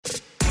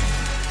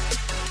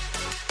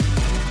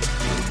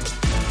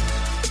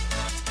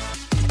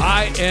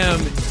I am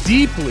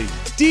deeply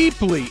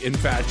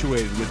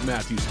infatuated with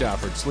Matthew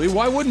Stafford. Slee,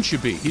 why wouldn't you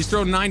be? He's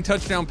thrown 9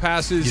 touchdown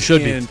passes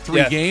in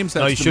 3 games.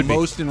 That's the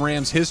most in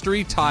Rams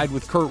history, tied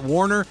with Kurt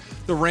Warner.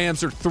 The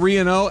Rams are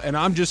 3-0, and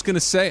I'm just going to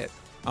say it.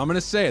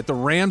 The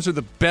Rams are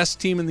the best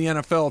team in the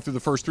NFL through the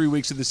first 3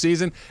 weeks of the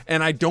season,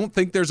 and I don't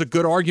think there's a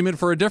good argument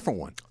for a different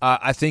one.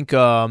 I think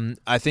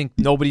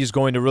nobody's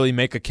going to really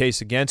make a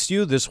case against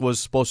you. This was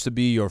supposed to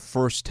be your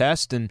first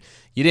test, and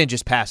you didn't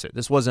just pass it.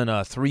 This wasn't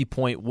a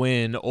 3-point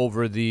win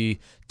over the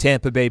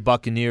Tampa Bay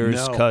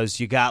Buccaneers because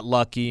you got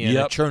lucky and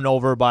a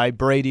turnover by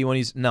Brady when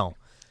he's – no.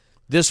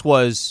 This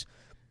was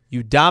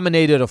you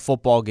dominated a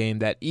football game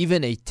that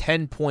even a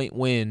 10-point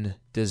win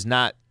does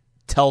not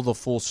tell the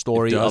full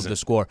story of the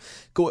score.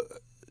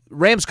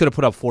 Rams could have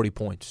put up 40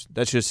 points.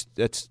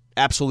 That's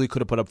absolutely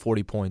could have put up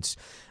 40 points.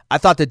 I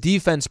thought the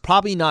defense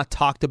probably not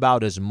talked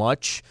about as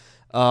much,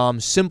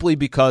 simply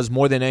because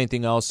more than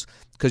anything else,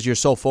 because you're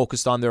so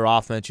focused on their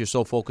offense, you're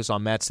so focused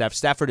on Matt Stafford.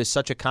 Stafford is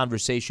such a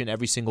conversation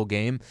every single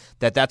game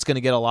that's going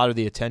to get a lot of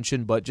the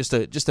attention. But just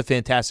a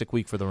fantastic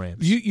week for the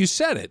Rams. You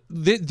said it.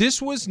 This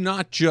was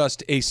not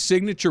just a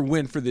signature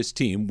win for this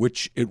team,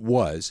 which it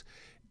was.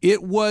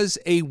 It was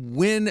a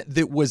win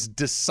that was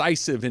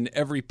decisive in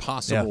every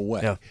possible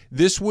way. Yeah.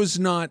 This was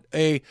not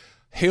a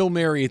Hail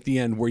Mary at the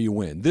end where you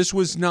win. This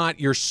was not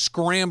you're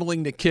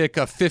scrambling to kick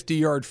a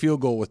 50-yard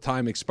field goal with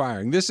time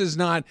expiring. This is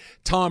not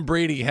Tom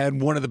Brady had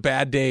one of the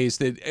bad days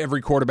that every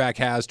quarterback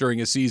has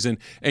during a season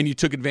and you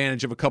took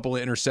advantage of a couple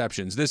of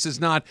interceptions. This is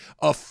not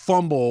a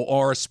fumble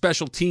or a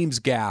special teams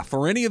gaffe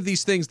or any of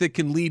these things that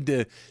can lead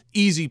to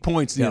easy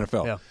points in the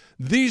NFL. Yeah.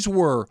 These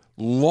were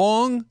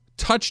long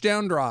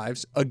touchdown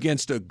drives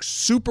against a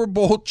Super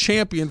Bowl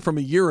champion from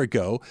a year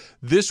ago.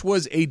 This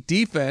was a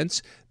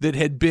defense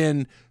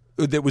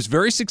that was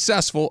very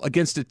successful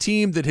against a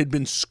team that had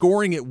been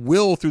scoring at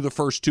will through the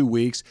first 2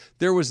 weeks.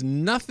 There was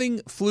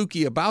nothing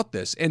fluky about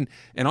this. And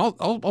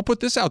I'll put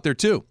this out there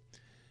too.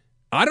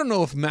 I don't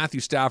know if Matthew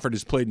Stafford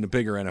has played in a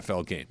bigger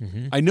NFL game.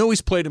 Mm-hmm. I know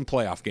he's played in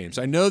playoff games.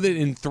 I know that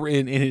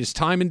in his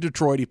time in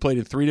Detroit, he played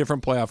in 3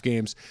 different playoff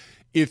games.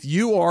 If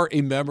you are a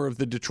member of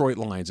the Detroit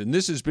Lions, and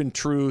this has been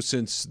true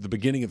since the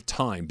beginning of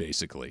time,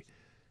 basically,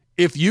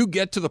 if you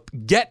get to the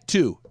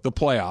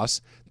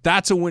playoffs,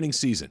 that's a winning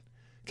season.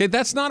 Okay,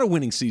 that's not a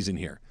winning season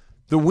here.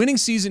 The winning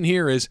season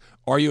here is,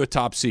 are you a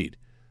top seed?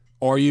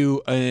 Are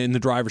you in the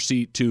driver's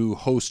seat to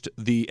host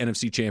the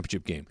NFC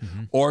Championship game?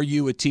 Mm-hmm. Are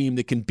you a team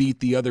that can beat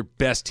the other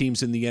best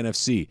teams in the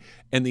NFC?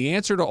 And the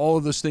answer to all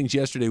of those things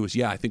yesterday was,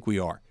 yeah, I think we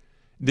are.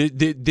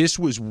 This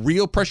was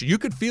real pressure. You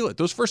could feel it.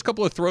 Those first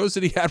couple of throws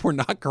that he had were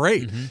not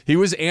great. Mm-hmm. He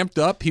was amped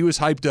up. He was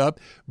hyped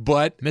up,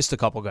 but missed a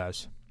couple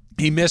guys.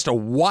 He missed a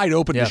wide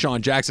open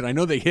DeSean Jackson. I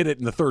know they hit it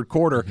in the third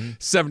quarter,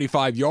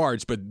 75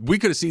 yards, but we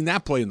could have seen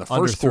that play in the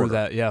first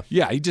quarter.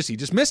 He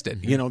just missed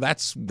it.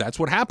 Mm-hmm. That's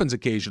what happens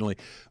occasionally.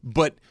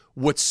 But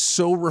what's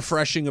so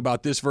refreshing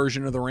about this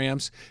version of the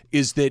Rams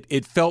is that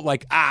it felt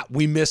like,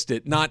 we missed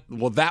it. Not,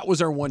 well, that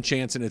was our one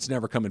chance and it's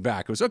never coming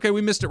back. It was, okay,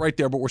 we missed it right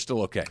there, but we're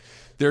still okay.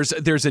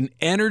 There's an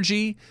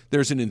energy,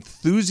 there's an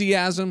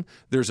enthusiasm,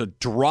 there's a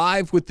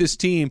drive with this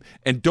team,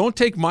 and don't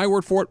take my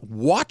word for it.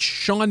 Watch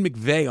Sean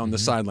McVay on the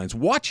sidelines.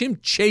 Watch him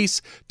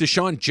chase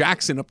DeSean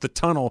Jackson up the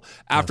tunnel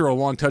after a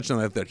long touchdown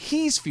like that.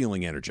 He's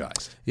feeling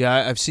energized.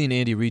 Yeah, I've seen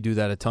Andy Reid do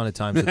that a ton of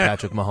times with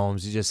Patrick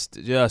Mahomes. He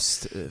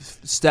just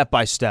step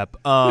by step.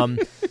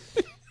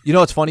 You know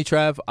what's funny,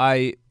 Trav?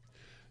 I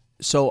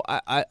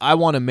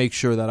want to make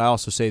sure that I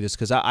also say this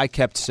because I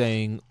kept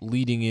saying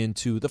leading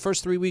into the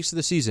first 3 weeks of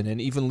the season and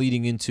even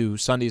leading into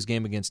Sunday's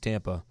game against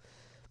Tampa,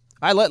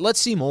 let's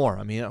see more.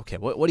 I mean, okay,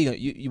 what do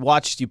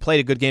you played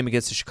a good game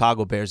against the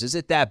Chicago Bears. Is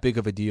it that big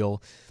of a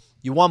deal?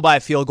 You won by a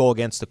field goal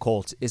against the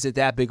Colts. Is it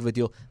that big of a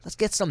deal? Let's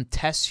get some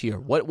tests here.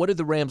 What do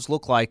the Rams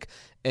look like?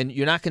 And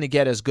you're not going to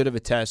get as good of a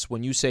test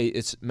when you say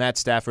it's Matt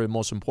Stafford, the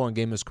most important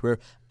game of his career.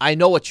 I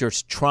know what you're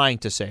trying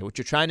to say. What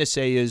you're trying to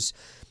say is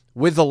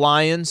with the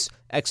Lions,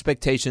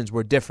 expectations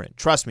were different.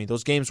 Trust me,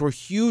 those games were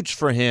huge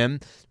for him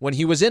when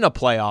he was in a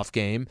playoff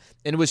game,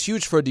 and it was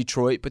huge for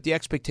Detroit, but the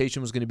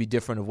expectation was going to be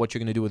different of what you're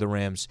going to do with the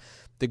Rams.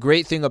 The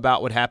great thing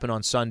about what happened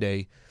on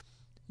Sunday,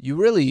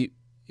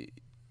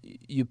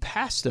 you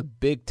passed a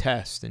big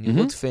test, and you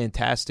looked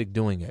fantastic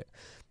doing it.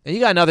 And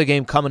you got another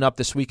game coming up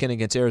this weekend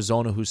against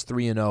Arizona, who's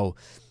 3-0,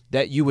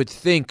 that you would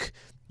think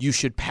you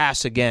should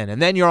pass again. And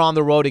then you're on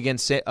the road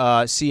against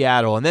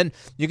Seattle. And then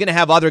you're going to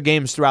have other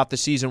games throughout the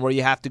season where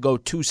you have to go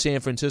to San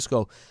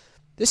Francisco.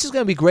 This is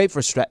going to be great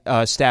for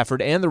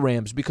Stafford and the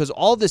Rams because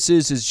all this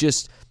is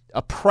just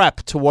a prep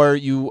to where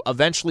you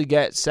eventually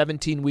get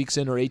 17 weeks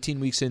in or 18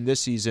 weeks in this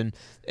season.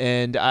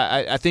 And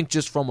I think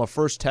just from a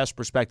first test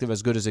perspective,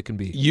 as good as it can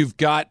be. You've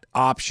got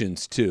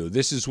options, too.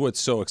 This is what's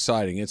so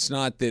exciting. It's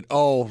not that,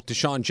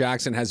 DeSean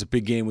Jackson has a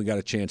big game, we got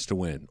a chance to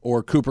win.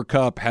 Or Cooper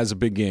Kupp has a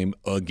big game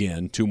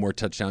again, 2 more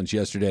touchdowns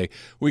yesterday,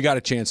 we got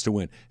a chance to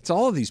win. It's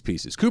all of these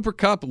pieces. Cooper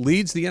Kupp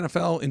leads the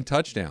NFL in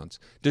touchdowns.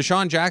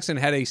 DeSean Jackson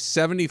had a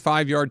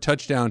 75-yard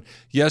touchdown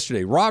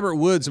yesterday. Robert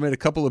Woods made a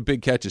couple of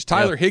big catches.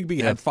 Tyler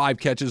Higbee had 5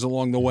 catches touches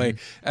along the way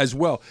as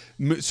well.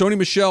 Sony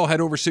Michel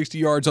had over 60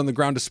 yards on the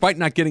ground despite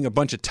not getting a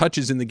bunch of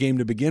touches in the game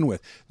to begin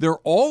with. There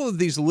are all of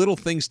these little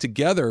things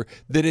together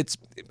that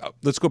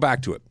let's go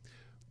back to it.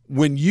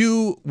 When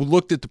you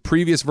looked at the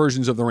previous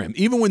versions of the Rams,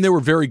 even when they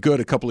were very good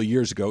a couple of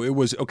years ago, it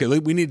was, okay,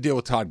 we need to deal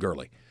with Todd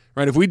Gurley.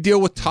 Right? If we deal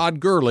with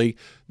Todd Gurley,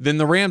 then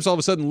the Rams all of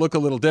a sudden look a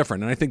little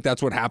different. And I think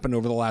that's what happened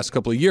over the last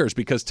couple of years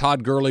because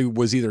Todd Gurley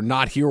was either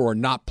not here or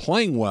not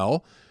playing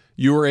well.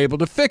 You were able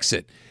to fix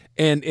it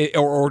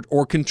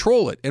or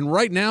control it. And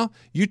right now,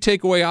 you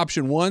take away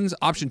option 1s,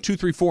 option 2,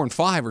 3, 4, and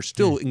 5 are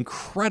still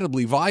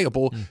incredibly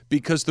viable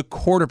because the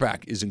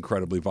quarterback is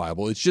incredibly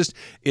viable. It's just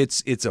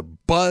it's a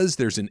buzz.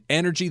 There's an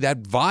energy.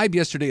 That vibe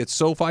yesterday at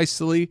SoFi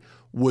Stadium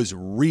was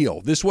real.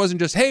 This wasn't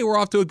just, hey, we're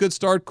off to a good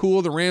start,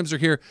 cool, the Rams are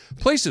here.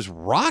 Place is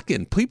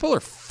rocking. People are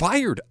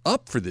fired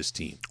up for this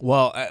team.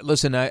 Well,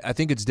 listen, I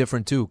think it's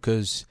different too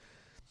because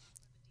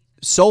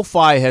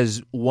SoFi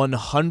has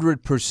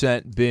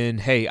 100% been,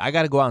 hey, I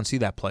got to go out and see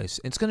that place.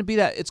 It's going to be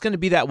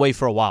that way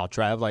for a while,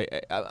 Trav.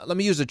 Like, let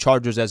me use the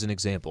Chargers as an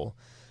example.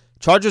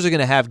 Chargers are going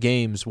to have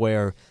games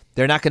where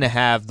they're not going to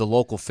have the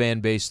local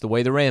fan base the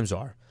way the Rams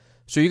are.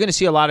 So you're going to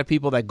see a lot of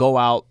people that go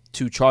out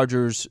to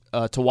Chargers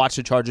to watch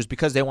the Chargers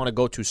because they want to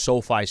go to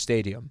SoFi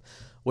Stadium.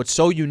 What's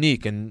so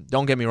unique, and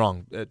don't get me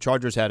wrong,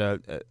 Chargers had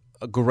a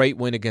great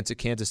win against the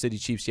Kansas City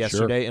Chiefs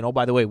yesterday. Sure. And, oh,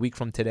 by the way, a week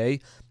from today,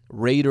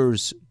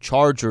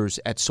 Raiders-Chargers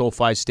at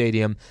SoFi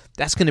Stadium.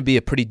 That's going to be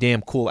a pretty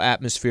damn cool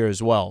atmosphere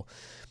as well.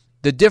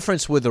 The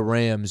difference with the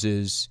Rams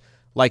is,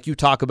 like you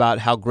talk about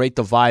how great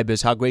the vibe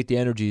is, how great the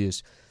energy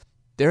is,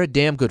 they're a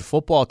damn good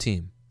football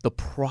team. The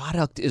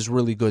product is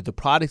really good. The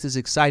product is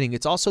exciting.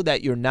 It's also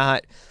that you're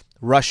not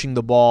rushing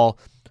the ball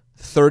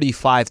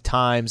 35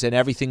 times and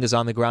everything is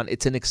on the ground.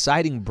 It's an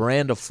exciting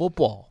brand of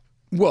football.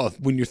 Well,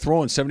 when you're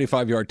throwing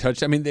 75-yard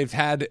touchdowns, I mean, they've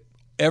had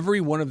every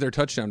one of their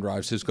touchdown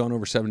drives has gone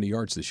over 70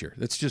 yards this year.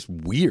 That's just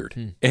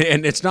weird.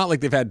 And it's not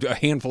like they've had a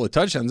handful of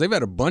touchdowns. They've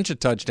had a bunch of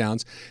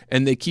touchdowns,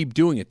 and they keep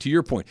doing it. To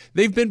your point,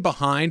 they've been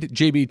behind.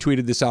 JB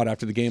tweeted this out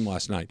after the game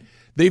last night.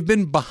 They've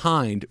been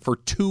behind for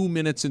 2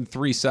 minutes and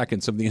 3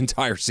 seconds of the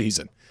entire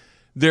season.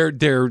 They're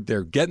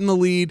getting the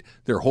lead.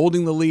 They're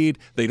holding the lead.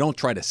 They don't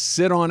try to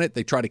sit on it.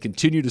 They try to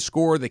continue to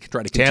score. They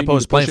try to continue Tampa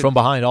was playing from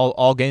behind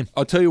all game.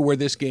 I'll tell you where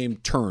this game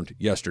turned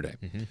yesterday.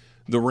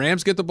 The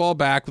Rams get the ball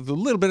back with a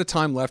little bit of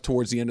time left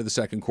towards the end of the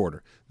second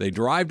quarter. They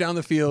drive down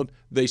the field.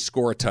 They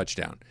score a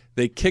touchdown.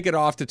 They kick it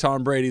off to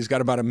Tom Brady. He's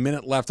got about a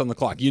minute left on the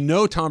clock. You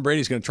know Tom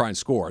Brady's going to try and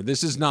score.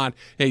 This is not,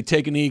 hey,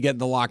 take a knee, get in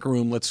the locker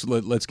room, let's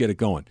get it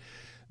going.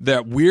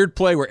 That weird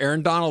play where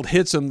Aaron Donald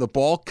hits him, the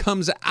ball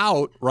comes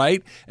out,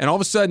 right? And all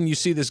of a sudden you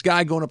see this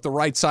guy going up the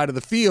right side of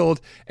the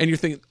field, and you're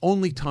thinking,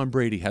 only Tom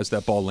Brady has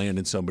that ball land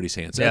in somebody's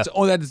hands. Yeah.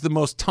 That is the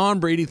most Tom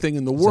Brady thing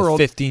in the world.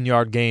 A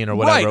 15-yard gain or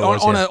whatever it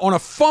was. On a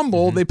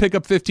fumble, they pick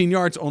up 15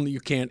 yards, only you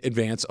can't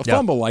advance a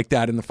fumble like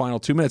that in the final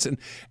 2 minutes.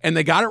 And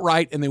they got it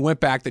right, and they went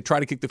back. They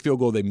try to kick the field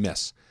goal. They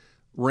miss.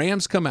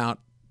 Rams come out.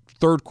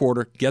 Third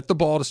quarter, get the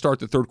ball to start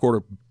the third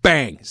quarter,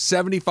 bang,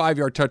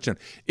 75-yard touchdown.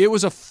 It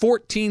was a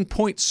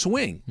 14-point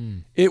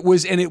swing. It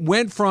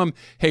went from,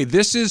 hey,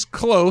 this is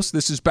close,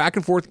 this is back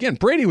and forth. Again,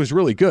 Brady was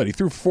really good. He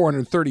threw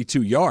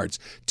 432 yards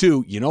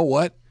to, you know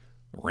what?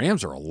 The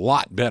Rams are a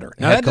lot better.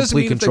 Now, that doesn't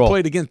mean they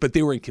played against, but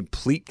they were in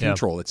complete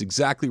control. That's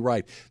exactly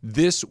right.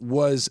 This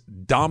was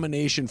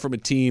domination from a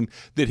team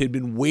that had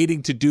been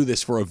waiting to do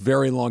this for a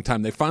very long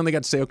time. They finally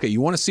got to say, okay, you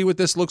want to see what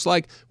this looks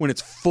like when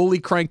it's fully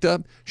cranked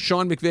up?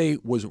 Sean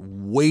McVay was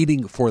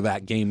waiting for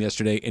that game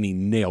yesterday, and he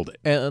nailed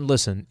it. And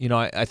listen,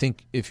 I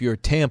think if you're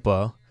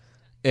Tampa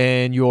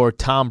and you're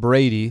Tom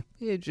Brady,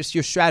 just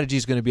your strategy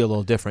is going to be a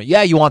little different.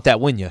 Yeah, you want that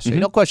win yesterday,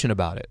 no question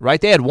about it, right?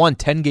 They had won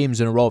 10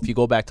 games in a row if you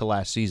go back to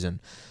last season.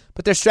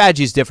 But their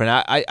strategy is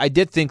different. I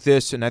did think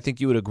this, and I think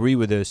you would agree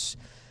with this.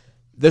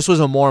 This was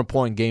a more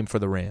important game for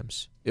the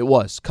Rams. It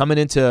was. Coming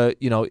into,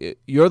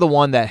 you're the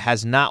one that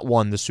has not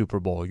won the Super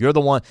Bowl. You're the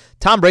one.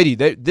 Tom Brady,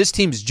 this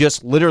team's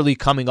just literally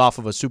coming off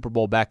of a Super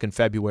Bowl back in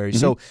February.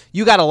 So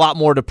you got a lot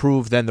more to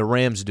prove than the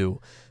Rams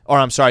do. Or,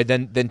 I'm sorry,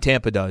 than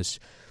Tampa does.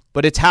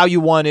 But it's how you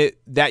won it,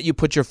 that you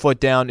put your foot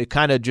down. It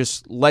kind of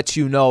just lets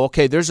you know,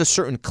 okay, there's a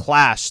certain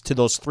class to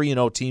those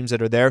 3-0 teams that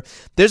are there.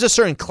 There's a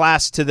certain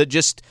class to the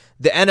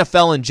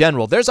NFL in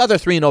general. There's other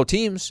 3-0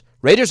 teams.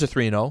 Raiders are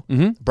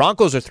 3-0.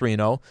 Broncos are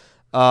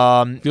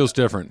 3-0. Feels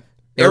different.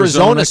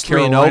 Arizona's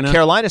 3-0.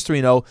 Carolina's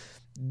 3-0.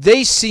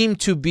 They seem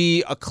to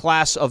be a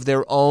class of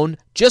their own,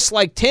 just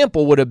like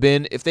Tampa would have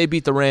been if they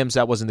beat the Rams.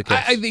 That wasn't the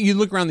case. I think you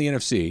look around the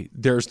NFC.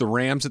 There's the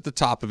Rams at the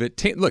top of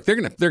it. Look, they're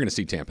gonna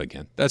see Tampa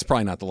again. That's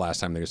probably not the last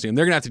time they're gonna see them.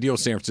 They're gonna have to deal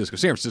with San Francisco.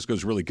 San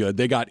Francisco's really good.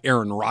 They got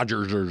Aaron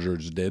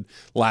Rodgers did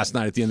last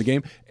night at the end of the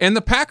game, and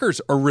the Packers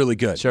are really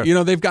good. Sure.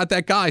 They've got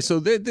that guy. So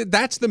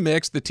that's the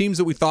mix. The teams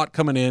that we thought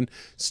coming in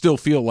still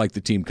feel like the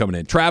team coming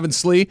in.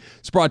 Travis Lee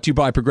is brought to you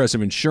by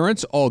Progressive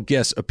Insurance. All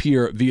guests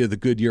appear via the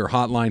Goodyear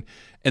hotline.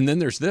 And then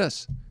there's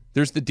this.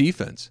 There's the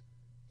defense.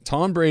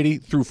 Tom Brady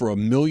threw for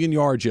 1,000,000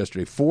 yards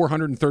yesterday,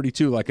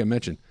 432, like I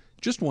mentioned.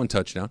 Just one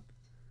touchdown.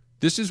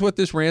 This is what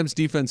this Rams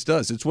defense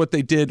does. It's what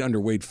they did under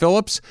Wade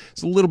Phillips.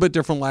 It's a little bit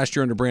different last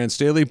year under Brandon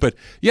Staley. But,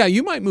 yeah,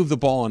 you might move the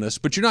ball on us,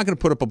 but you're not going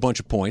to put up a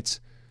bunch of points.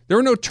 There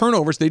were no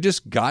turnovers. They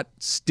just got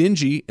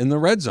stingy in the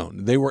red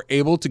zone. They were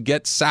able to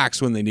get sacks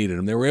when they needed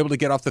them. They were able to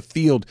get off the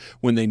field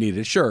when they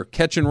needed it. Sure,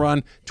 catch and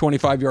run,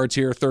 25 yards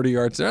here, 30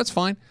 yards there. That's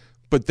fine.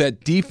 But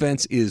that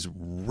defense is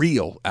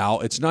real, Al.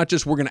 It's not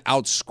just we're going to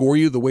outscore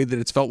you the way that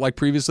it's felt like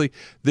previously.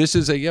 This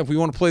is if we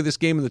want to play this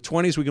game in the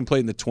 20s, we can play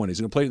it in the 20s.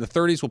 We're going to play it in the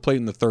 30s, we'll play it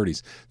in the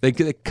 30s.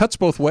 It cuts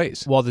both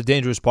ways. Well, the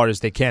dangerous part is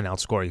they can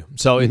outscore you.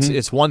 So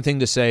it's one thing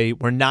to say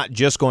we're not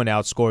just going to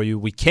outscore you.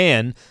 We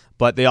can,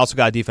 but they also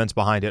got a defense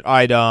behind it. All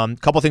right, a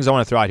couple things I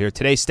want to throw out here.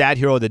 Today's stat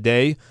hero of the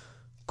day,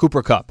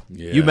 Cooper Kupp.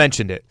 Yeah. You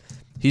mentioned it.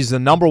 He's the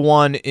number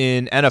one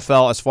in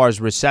NFL as far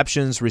as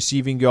receptions,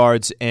 receiving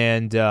yards,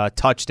 and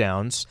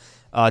touchdowns.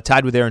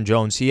 Tied with Aaron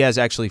Jones. He has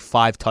actually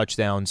 5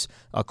 touchdowns.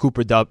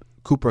 Cooper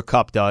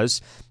Kupp does.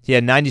 He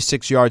had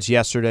 96 yards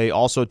yesterday,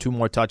 also 2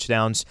 more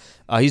touchdowns.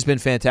 He's been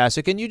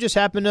fantastic, and you just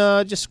happen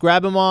to just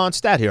grab him on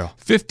Stat Hero.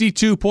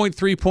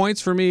 52.3 points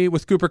for me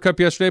with Cooper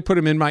Kupp yesterday. Put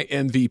him in my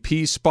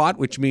MVP spot,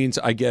 which means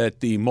I get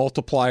the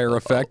multiplier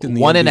effect in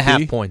the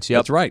 1.5 points. Yep.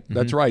 That's right.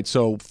 That's right.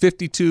 So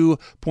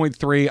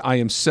 52.3. I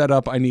am set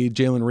up. I need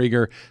Jalen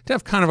Reagor to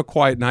have kind of a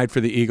quiet night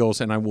for the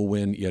Eagles, and I will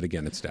win yet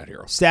again at Stat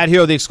Hero. Stat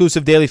Hero, the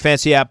exclusive daily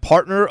fantasy app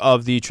partner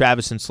of the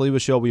Travis and Sliwa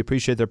Show. We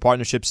appreciate their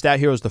partnership. Stat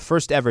Hero is the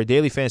first ever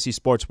daily fantasy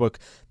sportsbook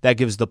that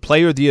gives the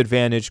player the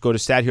advantage. Go to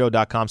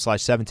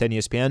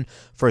stathero.com/710ESPN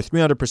for a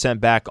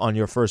 300% back on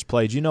your first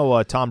play. Do you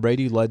know Tom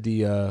Brady led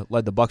the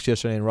Bucs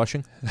yesterday in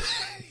rushing?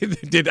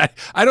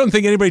 I don't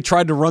think anybody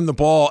tried to run the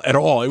ball at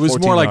all. It was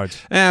more like,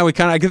 we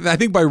kind of. I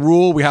think by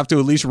rule we have to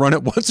at least run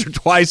it once or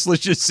twice.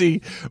 Let's just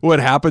see what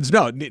happens.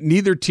 No,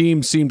 neither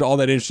team seemed all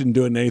that interested in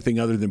doing anything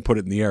other than put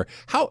it in the air.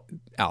 How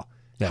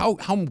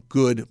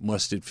good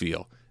must it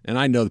feel? And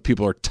I know that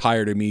people are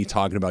tired of me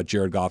talking about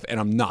Jared Goff, and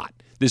I'm not.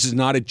 This is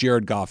not a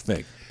Jared Goff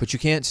thing. But you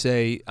can't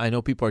say, I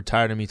know people are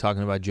tired of me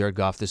talking about Jared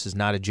Goff. This is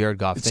not a Jared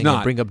Goff thing. Not.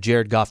 And bring up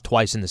Jared Goff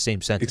twice in the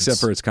same sentence. Except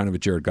for it's kind of a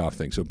Jared Goff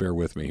thing, so bear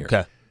with me here.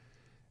 Okay.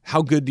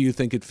 How good do you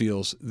think it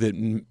feels that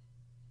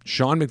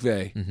Sean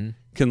McVay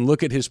can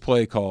look at his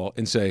play call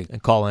and say,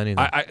 and call anything.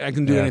 I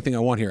can do anything I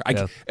want here.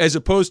 As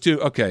opposed to,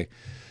 okay,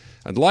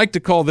 I'd like to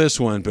call this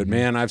one, but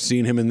man, I've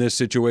seen him in this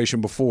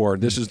situation before.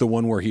 This is the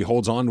one where he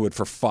holds on to it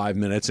for 5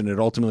 minutes and it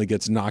ultimately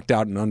gets knocked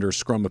out and under a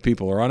scrum of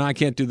people. Or, I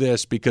can't do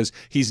this because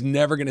he's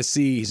never going to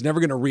see, he's never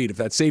going to read. If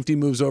that safety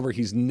moves over,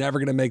 he's never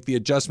going to make the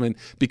adjustment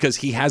because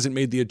he hasn't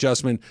made the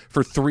adjustment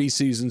for 3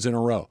 seasons in a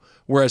row.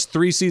 Whereas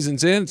 3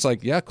 seasons in, it's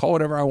like, call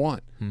whatever I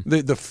want.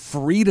 The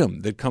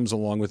freedom that comes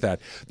along with that.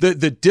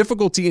 The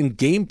difficulty in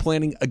game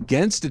planning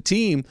against a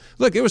team.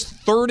 Look, it was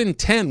 3rd and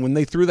 10 when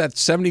they threw that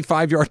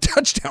 75-yard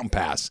touchdown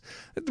pass.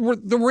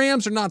 The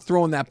Rams are not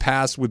throwing that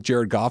pass with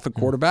Jared Goff at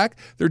quarterback.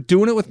 They're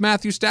doing it with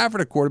Matthew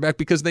Stafford at quarterback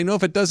because they know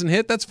if it doesn't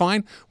hit, that's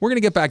fine. We're going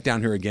to get back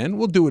down here again.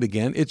 We'll do it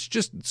again. It's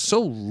just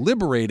so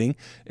liberating.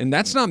 And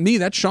that's not me.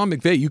 That's Sean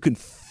McVay. You can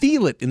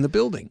feel it in the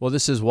building. Well,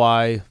 this is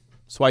why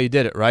you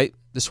did it, right?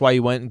 This is why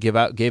you went and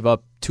gave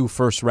up 2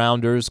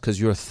 first-rounders because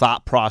your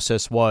thought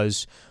process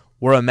was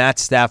we're a Matt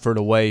Stafford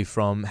away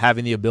from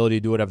having the ability to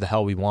do whatever the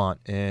hell we want.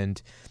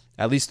 And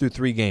at least through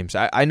 3 games.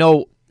 I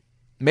know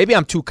maybe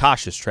I'm too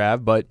cautious,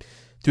 Trav, but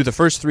through the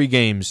first 3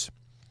 games,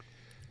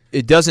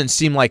 it doesn't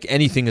seem like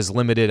anything is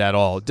limited at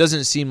all. It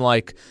doesn't seem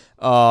like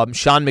Sean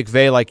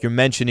McVay, like you're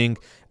mentioning,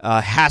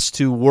 has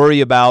to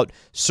worry about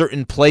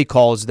certain play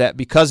calls that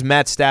because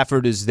Matt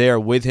Stafford is there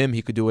with him,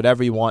 he could do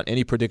whatever he wants,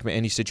 any predicament,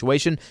 any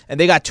situation. And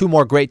they got 2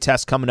 more great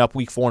tests coming up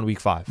week 4 and week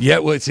 5. Yeah,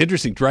 well, it's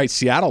interesting, right?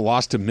 Seattle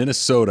lost to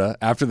Minnesota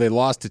after they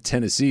lost to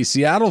Tennessee.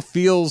 Seattle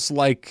feels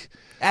like...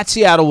 At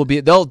Seattle will be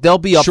they'll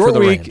be up for the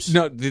Rams.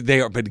 No,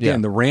 they are. But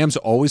again, the Rams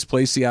always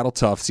play Seattle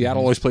tough.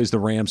 Seattle always plays the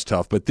Rams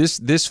tough. But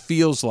this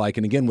feels like,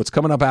 and again, what's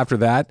coming up after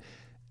that,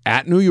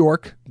 at New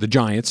York, the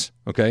Giants,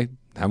 okay,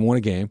 haven't won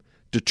a game.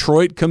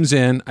 Detroit comes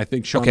in. I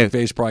think Sean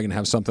McVay's probably going to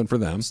have something for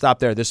them. Stop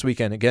there this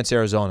weekend against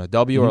Arizona.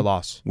 W or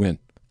loss? Win.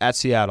 At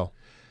Seattle.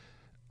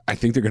 I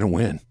think they're going to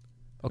win.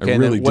 Okay, I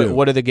really do.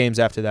 What are the games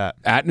after that?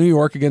 At New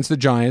York against the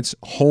Giants,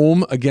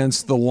 home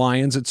against the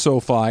Lions at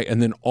SoFi,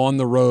 and then on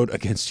the road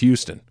against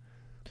Houston.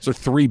 So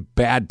 3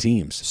 bad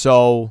teams.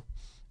 So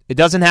it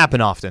doesn't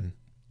happen often.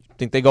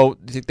 Think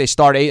they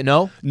start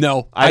 8-0?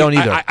 No, I don't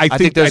either. I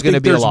think there's going to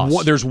be a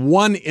loss. There's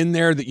one in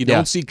there that you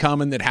don't see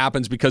coming that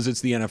happens because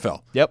it's the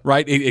NFL. Yep.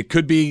 Right? It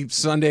could be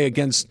Sunday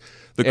against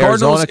the Arizona,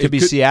 Cardinals. It could be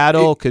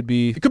Seattle. It could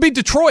be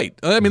Detroit.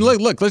 I mean,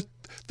 look.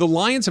 The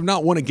Lions have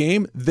not won a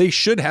game. They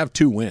should have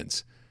 2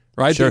 wins.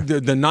 Right? Sure.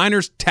 The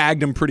Niners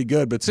tagged them pretty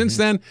good, but since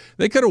then,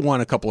 they could have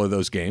won a couple of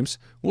those games.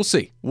 We'll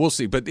see.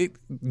 But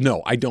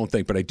no, I don't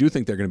think. But I do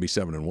think they're going to be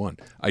 7-1.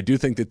 I do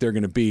think that they're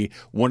going to be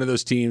one of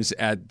those teams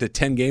at the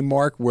 10-game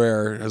mark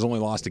where has only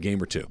lost a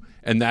game or 2.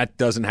 And that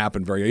doesn't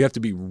happen You have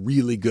to be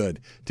really good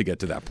to get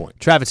to that point.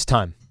 Trav, it's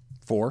time.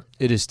 4?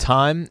 It is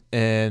time,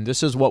 and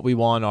this is what we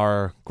want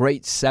our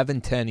great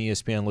 710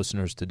 ESPN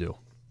listeners to do.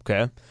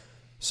 Okay?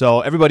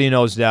 So everybody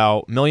knows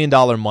now, $1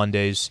 Million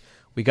Mondays.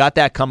 We got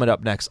that coming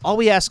up next. All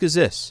we ask is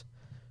this.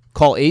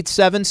 Call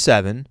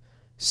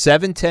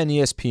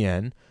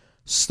 877-710-ESPN.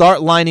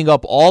 Start lining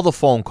up all the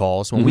phone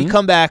calls. When we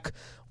come back,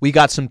 we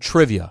got some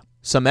trivia,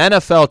 some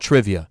NFL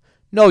trivia.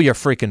 Know your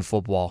freaking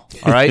football,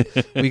 all right?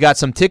 We got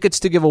some tickets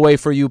to give away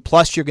for you,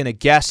 plus you're going to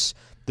guess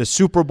the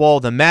Super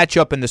Bowl, the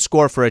matchup, and the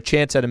score for a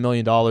chance at $1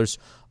 million.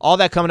 All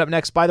that coming up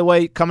next. By the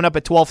way, coming up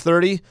at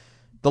 12:30,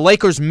 the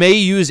Lakers may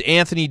use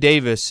Anthony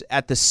Davis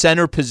at the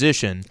center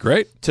position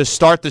to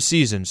start the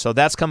season. So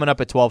that's coming up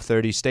at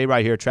 12:30. Stay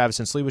right here. Travis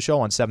and Sliwa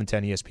Show on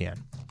 710 ESPN.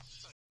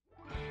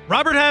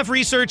 Robert Half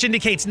research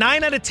indicates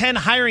 9 out of 10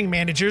 hiring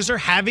managers are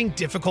having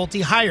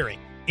difficulty hiring.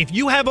 If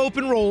you have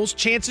open roles,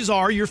 chances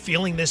are you're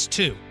feeling this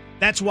too.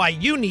 That's why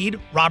you need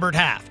Robert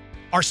Half.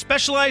 Our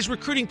specialized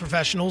recruiting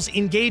professionals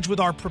engage with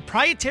our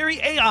proprietary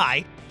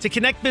AI to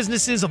connect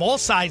businesses of all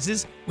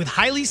sizes with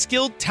highly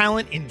skilled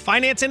talent in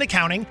finance and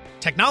accounting,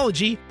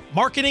 technology,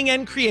 marketing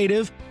and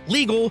creative,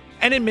 legal,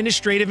 and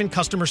administrative and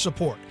customer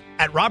support.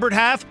 At Robert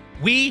Half,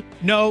 we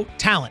know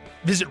talent.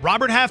 Visit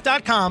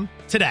roberthalf.com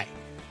today.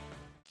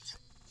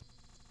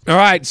 All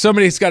right,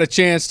 somebody's got a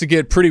chance to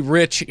get pretty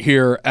rich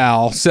here,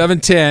 Al.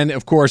 710,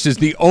 of course, is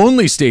the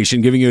only station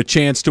giving you a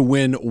chance to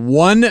win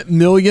 $1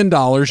 million. You're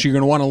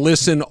going to want to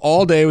listen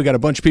all day. We got a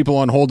bunch of people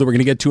on hold that we're going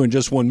to get to in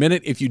just 1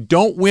 minute. If you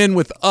don't win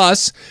with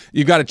us,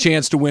 you've got a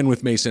chance to win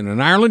with Mason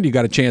and Ireland. You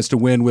got a chance to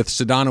win with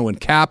Sedano and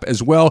Cap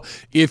as well.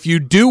 If you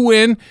do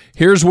win,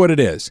 here's what it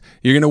is.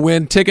 You're going to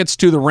win tickets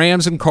to the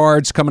Rams and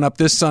Cards coming up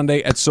this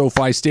Sunday at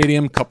SoFi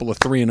Stadium. Couple of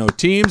 3-0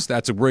 teams.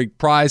 That's a great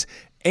prize.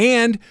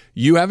 And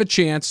you have a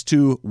chance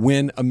to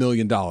win $1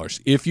 million.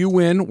 If you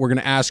win, we're going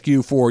to ask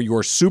you for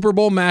your Super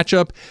Bowl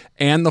matchup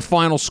and the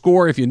final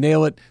score. If you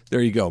nail it,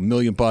 there you go, $1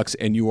 million,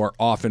 and you are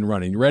off and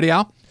running. You ready,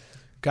 Al?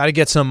 Got to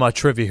get some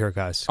trivia here,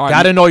 guys.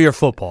 Got to know your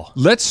football.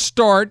 Let's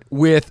start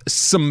with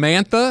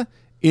Samantha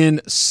in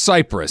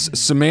Cyprus.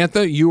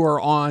 Samantha, you are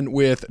on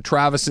with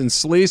Travis and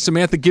Slee.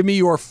 Samantha, give me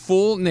your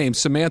full name.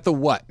 Samantha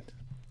what?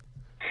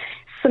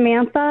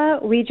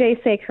 Samantha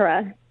Vijay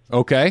Sekara.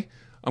 Okay.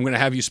 I'm going to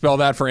have you spell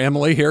that for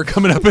Emily here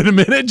coming up in a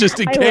minute, just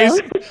in case.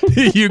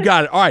 You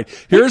got it. All right.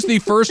 Here's the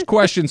first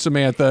question,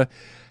 Samantha.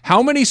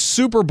 How many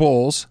Super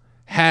Bowls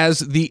has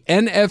the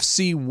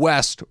NFC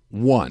West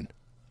won?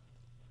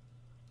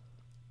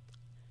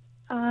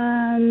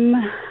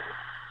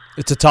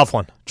 It's a tough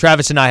one.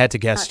 Travis and I had to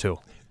guess, too.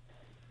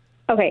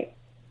 Okay.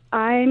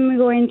 I'm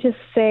going to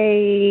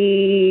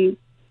say...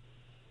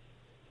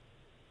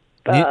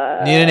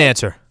 Need an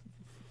answer.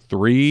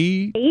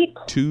 3, 8?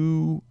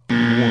 2,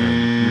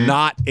 1.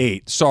 Not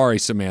 8. Sorry,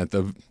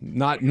 Samantha.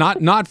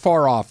 Not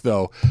far off,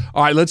 though.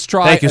 All right, let's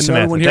try Thank you, another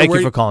Samantha. one here. Thank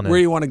you for calling in. Where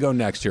do you want to go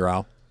next here,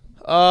 Al?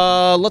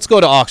 Let's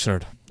go to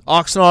Oxnard.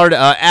 Oxnard,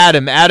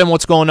 Adam. Adam,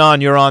 what's going on?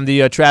 You're on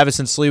the Travis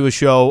and Sliwa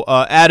Show.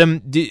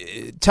 Adam,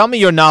 tell me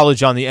your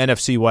knowledge on the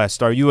NFC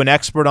West. Are you an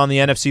expert on the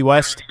NFC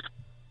West?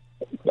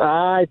 Yeah,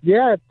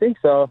 I think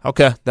so.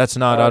 Okay, that's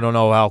not. I don't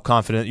know how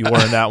confident you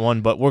were in that one,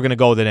 but we're going to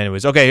go with it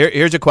anyways. Okay,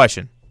 here's a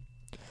question.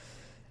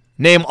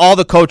 Name all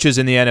the coaches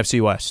in the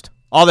NFC West.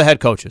 All the head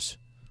coaches.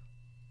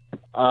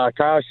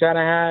 Kyle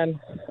Shanahan,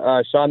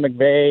 Sean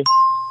McVay,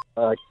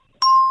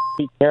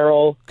 Pete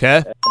Carroll.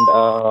 Okay.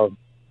 And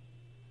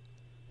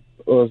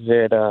what was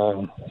it?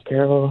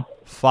 Carroll.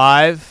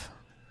 5,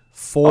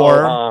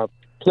 4.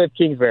 Cliff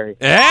Kingsbury.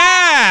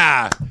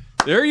 Yeah!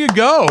 There you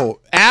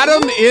go.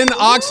 Adam in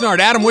Oxnard.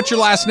 Adam, what's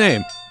your last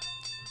name?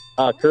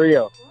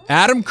 Carrillo.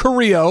 Adam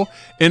Carrillo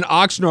in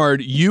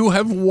Oxnard. You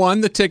have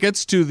won the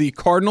tickets to the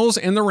Cardinals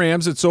and the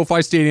Rams at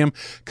SoFi Stadium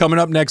coming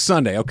up next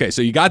Sunday. Okay,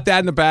 so you got that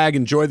in the bag.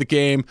 Enjoy the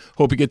game.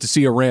 Hope you get to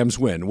see a Rams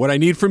win. What I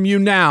need from you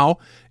now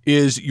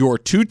is your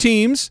two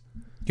teams.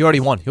 You already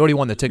won. You already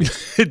won the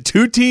tickets.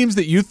 Two teams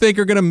that you think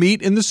are going to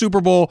meet in the Super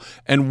Bowl,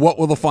 and what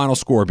will the final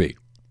score be?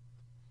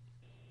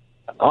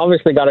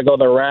 Obviously, got to go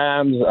the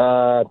Rams.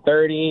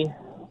 30.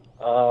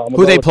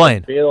 Who they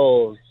playing?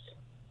 Bills.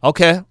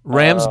 Okay,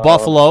 Rams,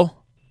 Buffalo.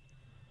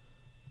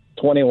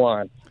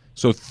 21.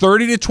 So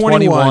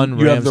 30-21,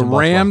 you have the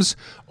Rams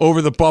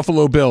over the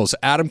Buffalo Bills.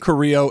 Adam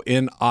Carrillo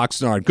in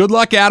Oxnard. Good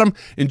luck, Adam.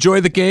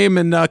 Enjoy the game,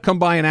 and come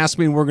by and ask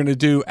me. We're going to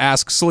do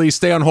Ask Slee.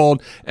 Stay on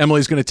hold.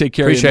 Emily's going to take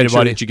care of you and make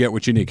sure that you get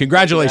what you need.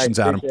 Congratulations,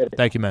 Adam.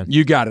 Thank you, man.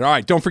 You got it. All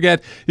right, don't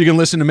forget, you can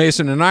listen to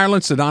Mason and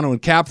Ireland, Sedano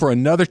and Cap for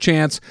another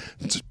chance,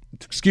 to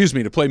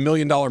play $1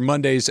 Million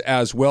Mondays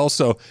as well.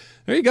 So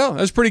there you go.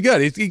 That's pretty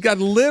good. He got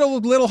a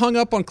little hung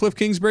up on Cliff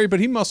Kingsbury, but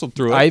he muscled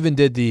through it. I even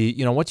did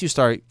once you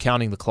start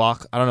counting the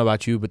clock, I don't know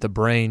about you, but the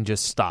brain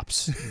just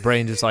stops. The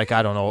brain just like,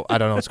 I don't know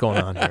what's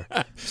going on here.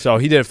 So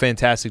he did a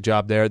fantastic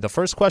job there. The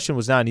first question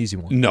was not an easy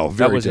one. No,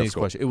 very that was difficult. An easy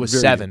question. It was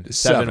very 7.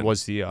 7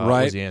 was the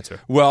answer.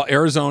 Well,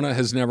 Arizona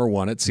has never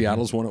won it.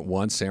 Seattle's won it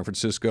once. San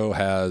Francisco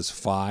has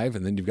 5,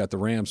 and then you've got the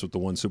Rams with the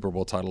 1 Super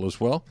Bowl title as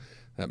well.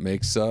 That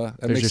makes 7.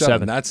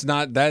 That's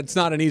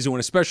not an easy one,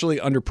 especially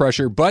under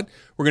pressure. But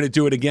we're going to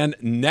do it again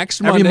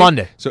next Monday. Every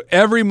Monday. So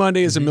every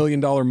Monday is $1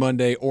 Million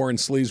Monday, or in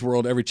Slee's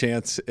world, every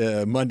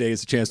Monday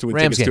is a chance to win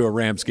tickets to a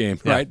Rams game.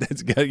 Yeah. Right?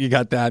 You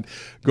got that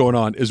going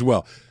on as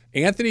well.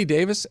 Anthony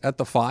Davis at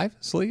the 5,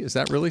 Slee? Is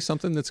that really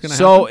something that's going to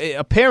happen? So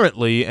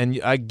apparently, and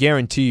I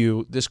guarantee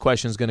you this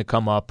question is going to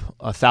come up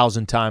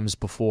 1,000 times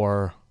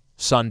before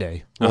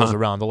Sunday rolls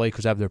around. The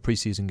Lakers have their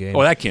preseason game.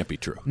 Oh, that can't be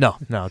true. No,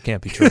 it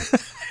can't be true.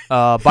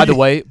 By the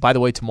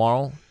way,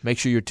 tomorrow, make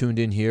sure you're tuned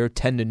in here.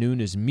 10 to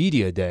noon is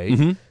media day.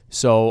 Mm-hmm.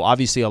 So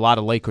obviously a lot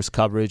of Lakers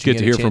coverage. Get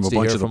to hear from a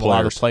bunch of the players. A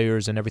lot of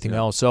players and everything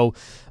else. So,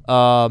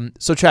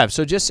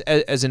 Trav, just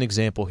as an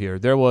example here,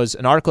 there was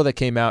an article that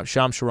came out,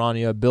 Shams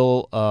Charania,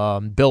 Bill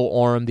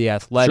Oram, The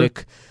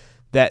Athletic,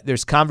 that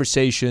there's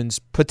conversations,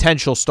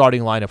 potential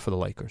starting lineup for the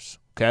Lakers.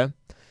 Okay,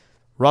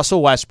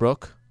 Russell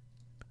Westbrook,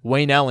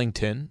 Wayne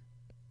Ellington,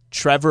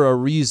 Trevor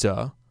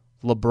Ariza,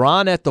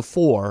 LeBron at the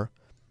 4,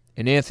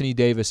 and Anthony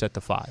Davis at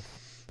the 5.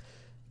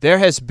 There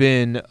has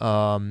been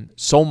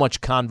so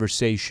much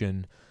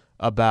conversation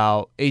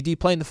about AD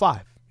playing the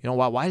 5. You know,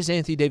 why does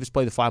Anthony Davis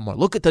play the 5 more?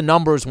 Look at the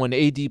numbers when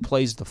AD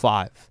plays the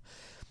 5.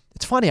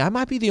 It's funny. I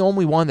might be the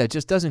only one that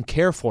just doesn't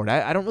care for it.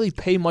 I don't really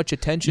pay much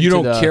attention to You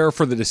don't care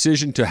for the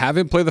decision to have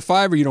him play the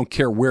 5, or you don't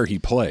care where he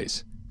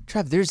plays?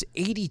 Trev, there's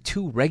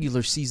 82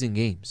 regular season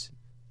games.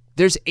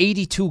 There's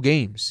 82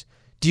 games.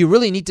 Do you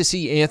really need to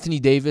see Anthony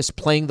Davis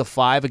playing the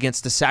 5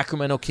 against the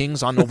Sacramento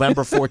Kings on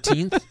November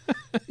 14th?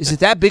 Is it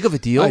that big of a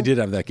deal? I did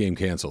have that game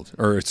canceled,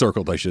 or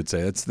circled, I should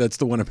say. That's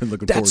the one I've been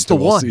looking forward to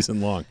all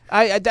season long.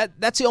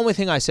 That's the only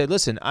thing I said.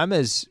 Listen,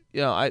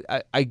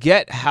 I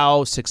get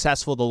how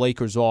successful the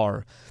Lakers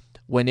are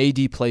when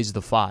AD plays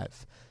the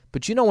 5.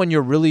 But when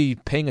you're really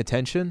paying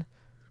attention,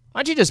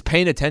 aren't you just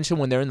paying attention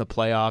when they're in the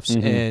playoffs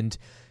and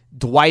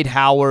Dwight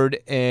Howard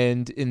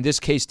and, in this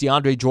case,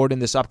 DeAndre Jordan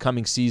this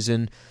upcoming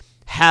season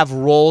have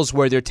roles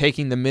where they're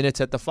taking the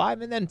minutes at the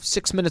 5, and then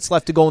 6 minutes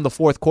left to go in the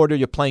fourth quarter,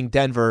 you're playing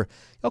Denver.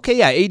 Okay,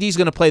 yeah, AD's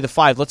going to play the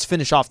 5. Let's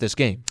finish off this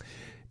game.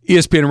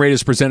 ESPN Radio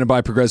is presented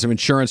by Progressive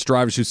Insurance.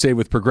 Drivers who save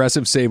with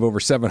Progressive save over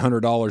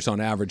 $700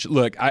 on average.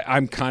 Look,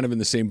 I'm kind of in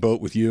the same boat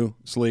with you,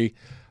 Slee.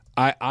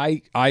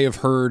 I have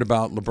heard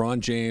about LeBron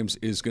James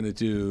is going to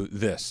do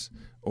this,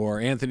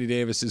 or Anthony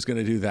Davis is going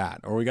to do that,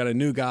 or we got a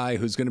new guy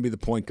who's going to be the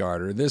point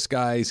guard, or this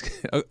guy's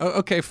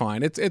okay,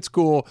 fine. It's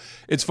cool.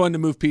 It's fun to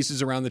move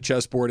pieces around the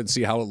chessboard and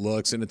see how it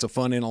looks, and it's a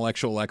fun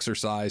intellectual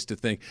exercise to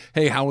think,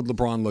 hey, how would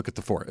LeBron look at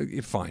the 4?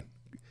 Fine.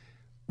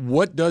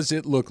 What does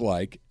it look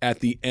like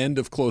at the end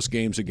of close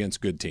games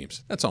against good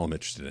teams? That's all I'm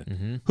interested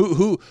in.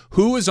 Mm-hmm.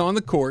 Who is on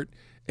the court,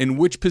 and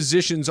which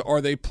positions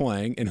are they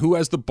playing, and who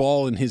has the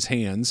ball in his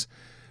hands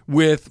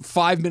with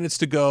 5 minutes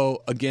to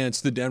go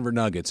against the Denver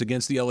Nuggets,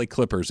 against the LA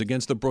Clippers,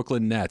 against the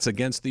Brooklyn Nets,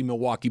 against the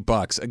Milwaukee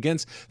Bucks,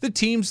 against the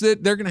teams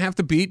that they're going to have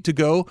to beat to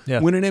go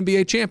win an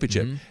NBA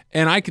championship. Mm-hmm.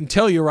 And I can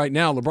tell you right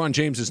now, LeBron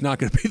James is not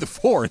going to be the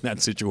 4 in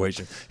that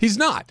situation. He's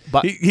not.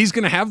 But he's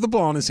going to have the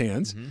ball in his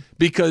hands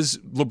because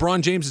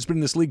LeBron James has been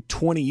in this league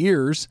 20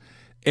 years.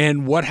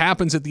 And what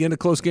happens at the end of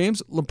close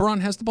games?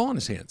 LeBron has the ball in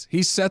his hands.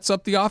 He sets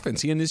up the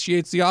offense. He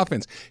initiates the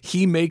offense.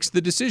 He makes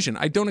the decision.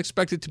 I don't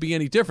expect it to be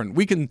any different.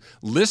 We can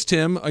list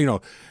him,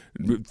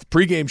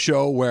 pregame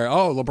show where,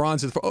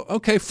 LeBron's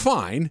okay,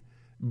 fine,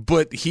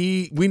 but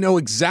we know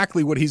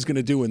exactly what he's going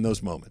to do in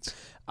those moments.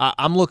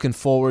 I'm looking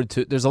forward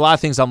to. There's a lot of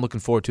things I'm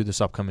looking forward to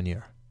this upcoming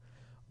year.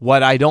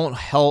 What I don't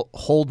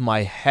hold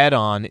my head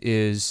on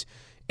is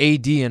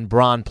AD and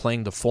Bron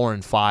playing the 4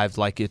 and 5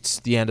 like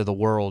it's the end of the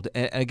world.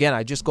 And again,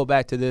 I just go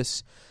back to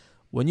this.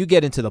 When you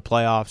get into the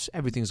playoffs,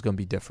 everything's going to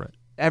be different.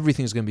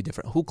 Everything's going to be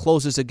different. Who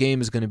closes a game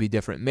is going to be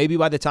different. Maybe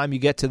by the time you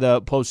get to the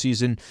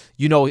postseason,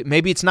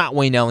 maybe it's not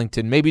Wayne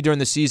Ellington. Maybe during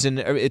the season,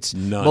 it's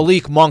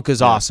Malik Monk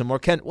is awesome or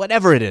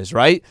whatever it is,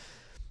 right?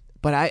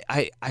 But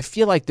I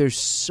feel like there's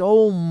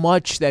so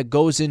much that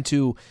goes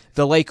into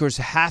the Lakers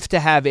have to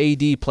have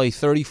AD play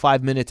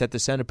 35 minutes at the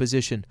center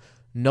position.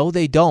 No,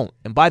 they don't.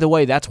 And by the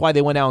way, that's why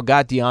they went out and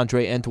got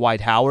DeAndre and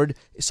Dwight Howard,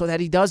 so that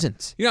he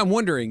doesn't. I'm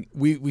wondering,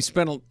 we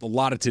spent a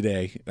lot of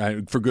today,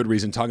 for good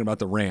reason, talking about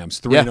the Rams.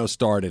 3-0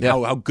 start and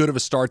how good of a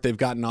start they've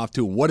gotten off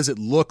to. What does it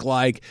look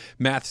like?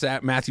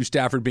 Matthew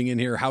Stafford being in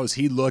here, how has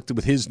he looked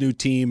with his new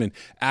team and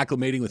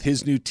acclimating with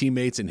his new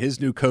teammates and his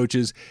new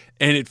coaches?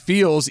 And it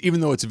feels, even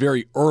though it's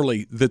very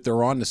early, that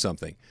they're on to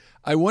something.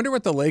 I wonder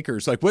what the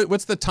Lakers,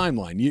 what's the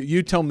timeline?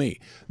 You tell me.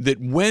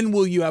 That when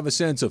will you have a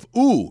sense of,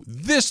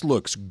 this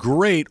looks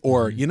great,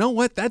 or, you know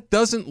what, that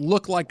doesn't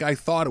look like I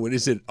thought it would.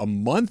 Is it a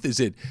month? Is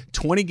it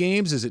 20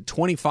 games? Is it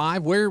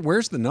 25?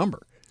 Where's the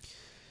number?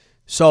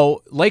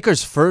 So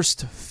Lakers'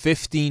 first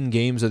 15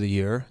 games of the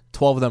year,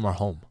 12 of them are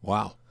home.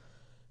 Wow.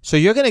 So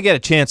you're going to get a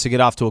chance to get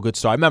off to a good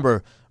start. I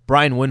remember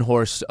Brian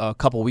Windhorst a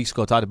couple of weeks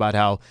ago talked about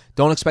how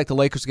don't expect the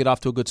Lakers to get off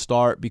to a good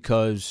start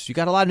because you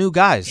got a lot of new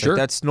guys. Sure.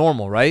 That's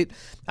normal, right?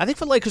 I think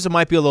for Lakers it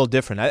might be a little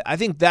different. I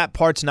think that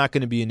part's not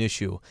going to be an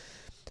issue.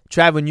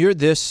 Trav, when you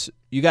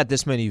got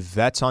this many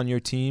vets on your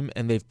team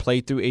and they've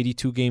played through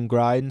 82-game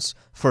grinds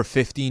for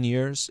 15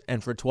 years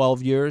and for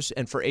 12 years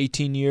and for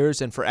 18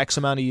 years and for X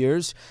amount of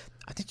years,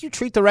 I think you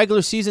treat the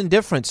regular season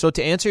different. So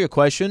to answer your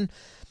question,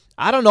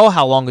 I don't know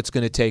how long it's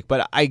going to take,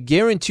 but I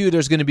guarantee you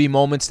there's going to be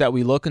moments that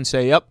we look and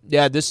say,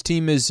 this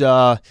team is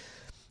they'll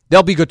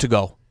be good to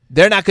go.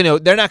 They're not going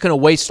to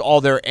waste all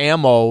their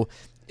ammo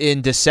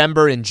in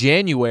December and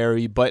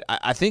January, but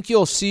I think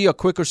you'll see a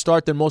quicker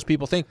start than most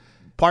people think,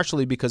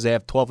 partially because they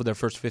have 12 of their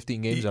first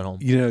 15 games at home.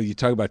 You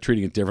talk about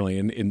treating it differently,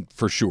 and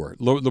for sure,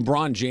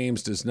 LeBron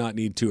James does not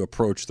need to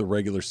approach the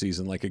regular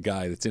season like a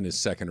guy that's in his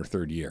second or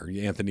third year.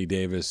 Anthony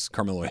Davis,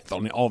 Carmelo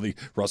Anthony, all the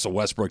Russell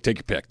Westbrook, take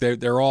your pick.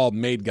 They're all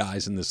made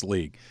guys in this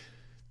league.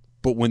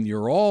 But when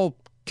you're all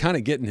kind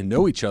of getting to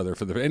know each other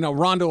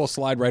Rondo will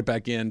slide right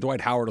back in, Dwight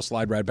Howard will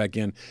slide right back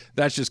in.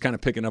 That's just kind of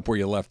picking up where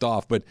you left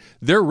off. But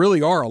there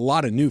really are a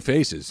lot of new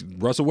faces.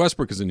 Russell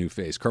Westbrook is a new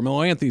face.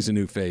 Carmelo Anthony's a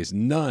new face.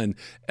 Nunn,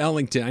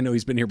 Ellington, I know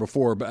he's been here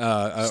before.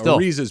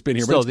 Ariza's been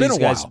here, but it's been a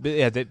while.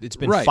 It's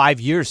been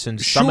 5 years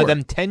since some of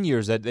them 10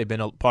 years that they've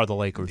been a part of the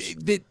Lakers.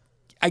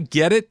 I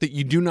get it that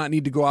you do not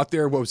need to go out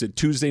there,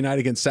 Tuesday night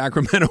against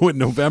Sacramento in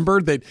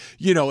November, that,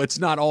 it's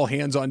not all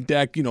hands on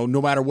deck,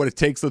 no matter what it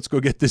takes, let's go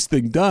get this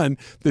thing done,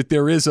 that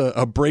there is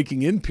a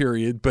breaking in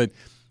period, but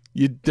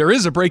there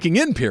is a breaking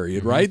in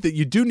period, right? That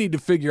you do need to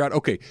figure out,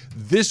 okay,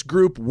 this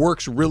group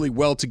works really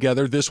well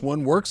together, this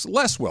one works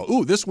less well.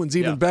 Ooh, this one's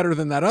even better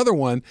than that other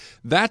one.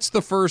 That's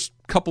the first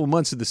couple of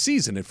months of the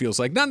season, it feels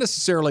like. Not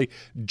necessarily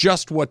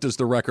just what does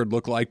the record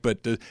look like,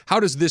 but how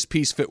does this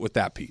piece fit with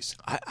that piece?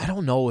 I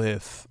don't know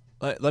if...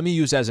 Let me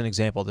use as an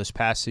example this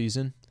past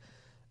season.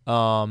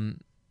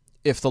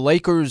 If the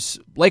Lakers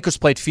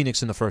played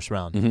Phoenix in the first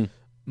round,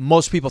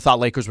 most people thought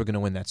Lakers were going to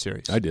win that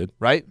series. I did.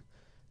 Right?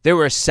 They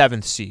were a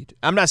 7th seed.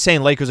 I'm not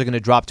saying Lakers are going to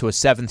drop to a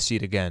 7th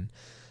seed again,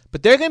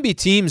 but there are going to be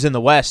teams in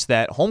the West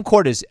that home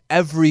court is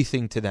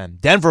everything to them.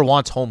 Denver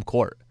wants home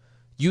court.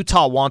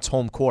 Utah wants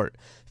home court.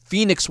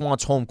 Phoenix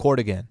wants home court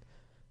again.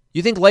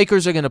 You think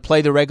Lakers are going to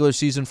play the regular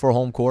season for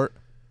home court?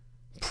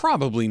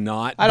 Probably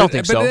not. I don't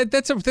think so. But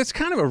that's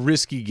kind of a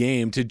risky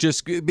game to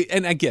just –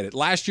 and I get it.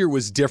 Last year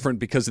was different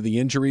because of the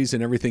injuries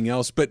and everything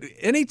else. But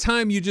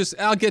anytime you just –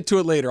 I'll get to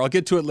it later.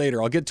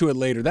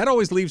 That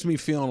always leaves me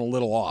feeling a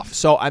little off.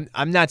 So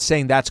I'm not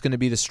saying that's going to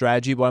be the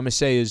strategy. What I'm going to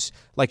say is,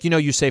 like,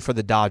 you say for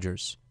the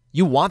Dodgers,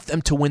 you want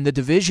them to win the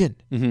division.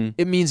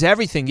 It means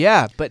everything,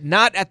 yeah, but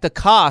not at the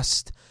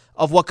cost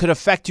of what could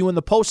affect you in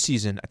the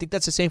postseason. I think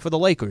that's the same for the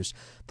Lakers.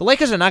 The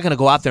Lakers are not going to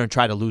go out there and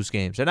try to lose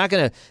games. They're not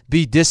going to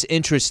be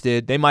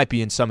disinterested. They might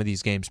be in some of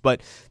these games,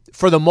 but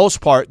for the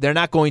most part, they're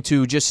not going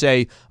to just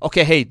say,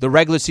 okay, hey, the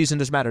regular season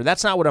doesn't matter.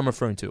 That's not what I'm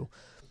referring to.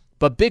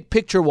 But big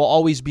picture will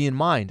always be in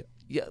mind.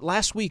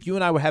 Last week, you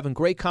and I were having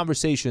great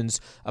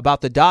conversations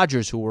about the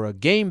Dodgers, who were a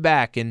game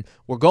back, and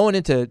we're going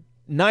into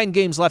 9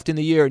 games left in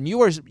the year, and you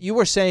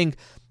were saying,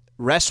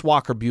 rest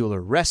Walker Buehler,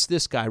 rest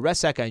this guy,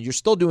 rest that guy. And you're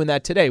still doing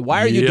that today.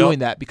 Why are you doing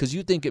that? Because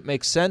you think it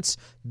makes sense.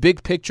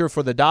 Big picture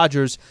for the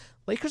Dodgers.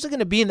 Lakers are going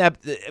to be in that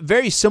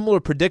very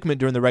similar predicament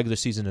during the regular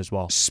season as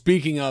well.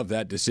 Speaking of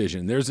that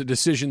decision, there's a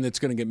decision that's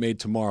going to get made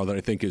tomorrow that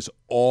I think is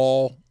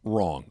all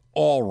wrong.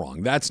 All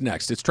wrong. That's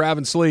next. It's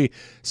Travis Lee,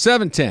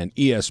 710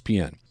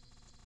 ESPN.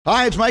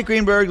 Hi, it's Mike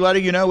Greenberg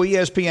letting you know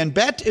ESPN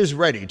Bet is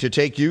ready to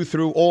take you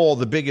through all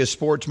the biggest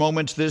sports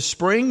moments this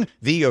spring.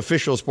 The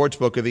official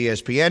sportsbook of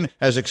ESPN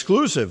has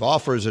exclusive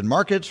offers and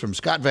markets from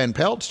Scott Van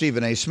Pelt,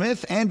 Stephen A.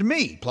 Smith, and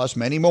me, plus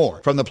many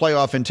more. From the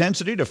playoff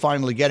intensity to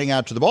finally getting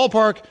out to the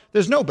ballpark,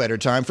 there's no better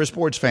time for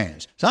sports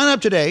fans. Sign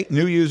up today.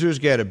 New users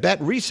get a bet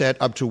reset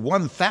up to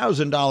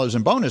 $1,000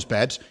 in bonus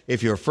bets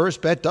if your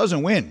first bet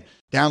doesn't win.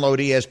 Download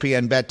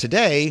ESPN Bet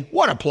today.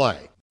 What a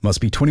play. Must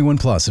be 21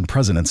 plus and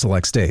present in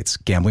select states.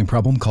 Gambling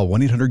problem? Call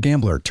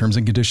 1-800-GAMBLER. Terms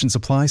and conditions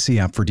apply. See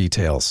app for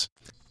details.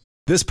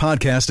 This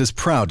podcast is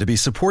proud to be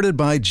supported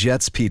by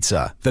Jets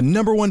Pizza, the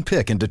 #1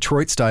 pick in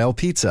Detroit-style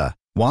pizza.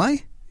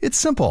 Why? It's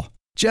simple.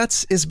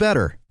 Jets is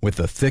better. With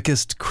the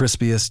thickest,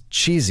 crispiest,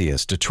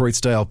 cheesiest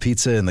Detroit-style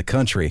pizza in the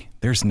country,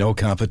 there's no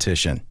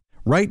competition.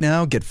 Right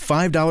now, get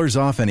 $5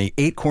 off any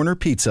 8-corner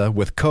pizza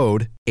with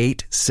code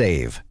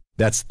 8SAVE.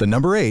 That's the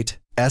number 8,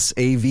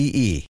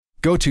 S-A-V-E.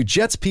 Go to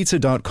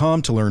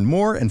jetspizza.com to learn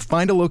more and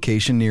find a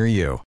location near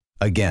you.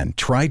 Again,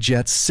 try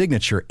Jet's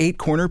signature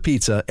 8-corner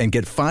pizza and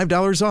get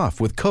 $5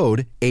 off with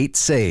code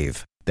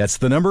 8SAVE. That's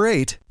the number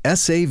 8,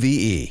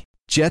 S-A-V-E.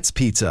 Jet's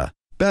Pizza.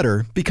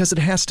 Better because it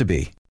has to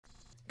be.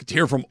 Get to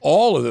hear from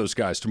all of those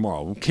guys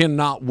tomorrow. We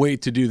cannot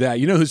wait to do that.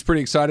 You know who's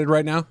pretty excited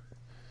right now?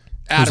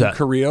 Adam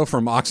Carrillo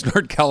from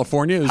Oxnard,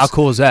 California. How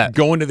cool is that?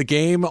 Going to the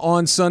game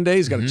on Sunday.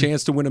 He's got a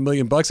chance to win $1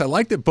 million. I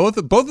like that both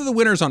of the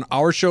winners on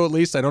our show, at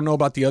least, I don't know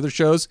about the other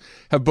shows,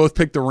 have both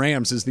picked the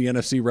Rams as the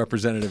NFC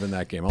representative in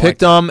that game. Picked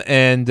them,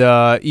 and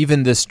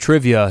even this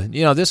trivia.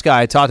 You know, this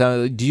guy,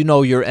 do you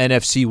know your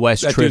NFC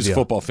West that trivia? Dude's a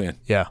football fan.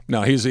 Yeah.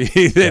 No,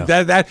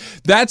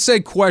 that's a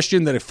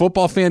question that a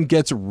football fan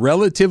gets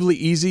relatively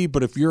easy,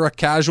 but if you're a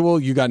casual,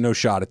 you got no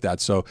shot at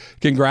that. So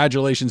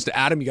congratulations to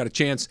Adam. You got a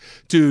chance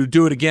to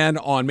do it again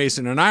on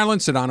Mason and Ireland,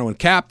 Sedano and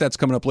Cap. That's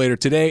coming up later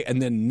today.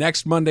 And then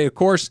next Monday, of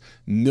course,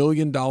 $1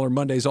 Million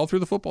Mondays all through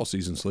the football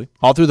season, Slee.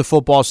 All through the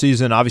football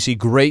season. Obviously,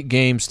 great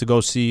games to go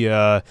see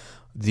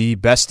the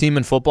best team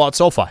in football at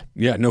SoFi.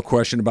 Yeah, no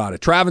question about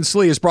it. Travis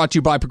Lee is brought to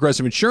you by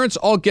Progressive Insurance.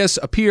 All guests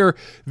appear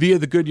via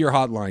the Goodyear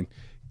hotline.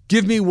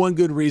 Give me one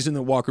good reason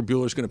that Walker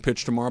Buehler is going to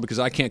pitch tomorrow, because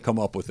I can't come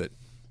up with it.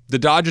 The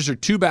Dodgers are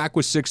 2 back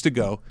with 6 to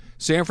go.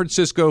 San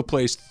Francisco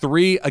plays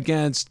 3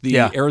 against the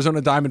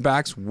Arizona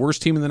Diamondbacks,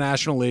 worst team in the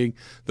National League.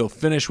 They'll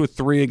finish with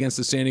 3 against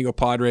the San Diego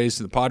Padres.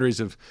 The Padres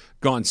have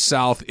gone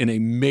south in a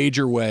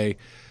major way.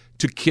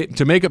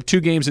 To make up 2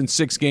 games in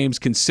 6 games,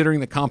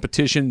 considering the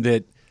competition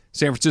that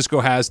San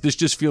Francisco has, this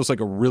just feels like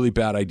a really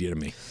bad idea to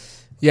me.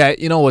 Yeah,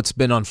 you know what's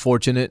been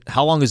unfortunate?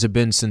 How long has it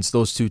been since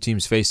those two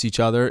teams faced each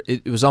other?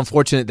 It was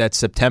unfortunate that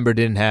September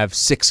didn't have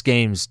 6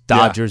 games,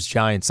 Dodgers,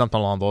 Giants, something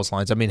along those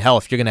lines. I mean, hell,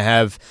 if you're going to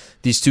have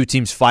these two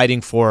teams fighting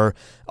for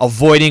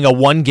avoiding a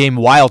 1-game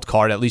wild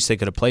card, at least they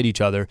could have played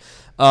each other.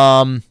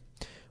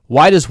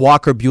 Why does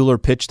Walker Buehler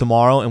pitch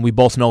tomorrow? And we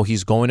both know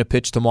he's going to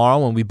pitch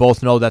tomorrow, and we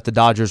both know that the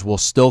Dodgers will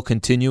still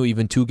continue,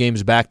 even 2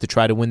 games back, to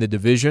try to win the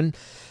division.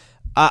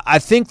 I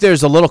think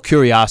there's a little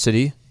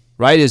curiosity,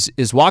 right?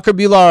 Is Walker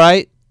Buehler all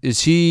right?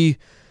 Is he,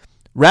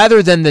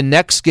 rather than the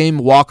next game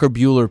Walker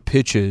Buehler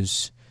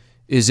pitches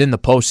is in the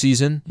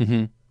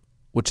postseason,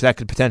 which that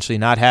could potentially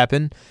not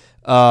happen.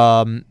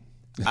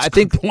 That's a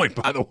good point,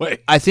 by the way.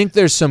 I think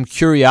there's some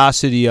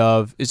curiosity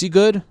of, is he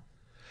good?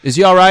 Is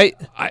he all right?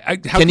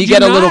 Can he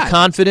get a little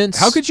confidence?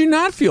 How could you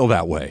not feel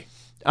that way?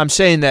 I'm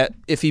saying that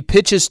if he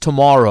pitches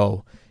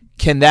tomorrow,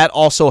 can that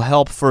also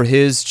help for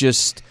his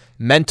just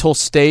mental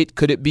state?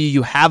 Could it be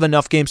you have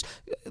enough games?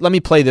 Let me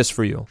play this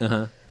for you.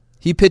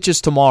 He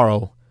pitches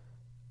tomorrow.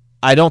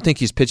 I don't think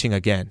he's pitching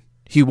again.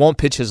 He won't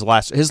pitch his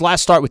last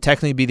start would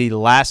technically be the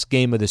last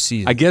game of the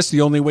season. I guess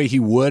the only way he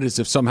would is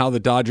if somehow the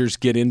Dodgers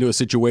get into a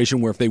situation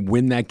where if they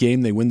win that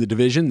game, they win the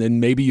division, then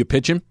maybe you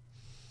pitch him.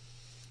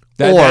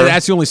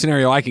 That's the only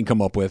scenario I can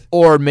come up with.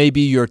 Or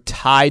maybe you're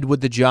tied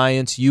with the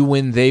Giants, you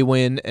win, they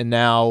win, and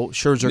now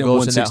Scherzer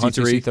goes in that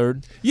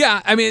 163rd.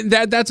 Yeah, I mean,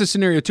 that's a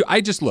scenario too.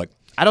 I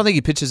don't think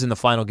he pitches in the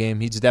final game.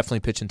 He's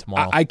definitely pitching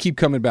tomorrow. I keep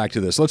coming back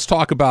to this. Let's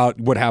talk about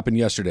what happened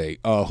yesterday.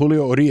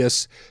 Julio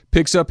Urias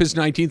picks up his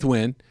 19th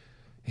win.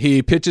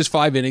 He pitches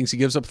 5 innings. He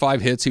gives up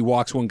 5 hits. He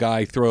walks 1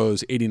 guy,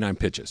 throws 89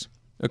 pitches.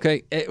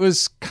 Okay, it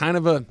was kind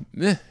of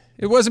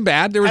it wasn't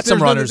bad. There's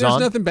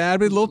nothing bad,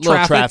 but a little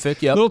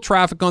traffic. Little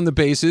traffic on the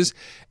bases,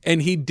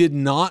 and he did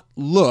not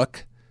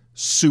look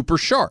super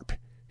sharp.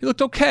 He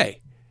looked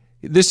okay.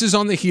 This is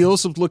on the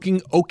heels of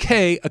looking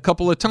okay a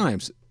couple of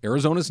times.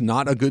 Arizona's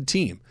not a good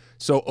team.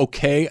 So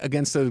okay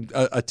against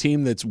a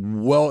team that's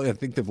I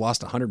think they've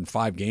lost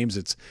 105 games.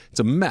 It's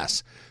a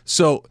mess.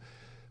 So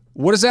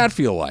what does that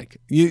feel like?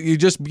 You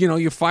just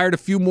you fired a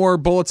few more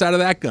bullets out of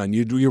that gun.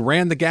 You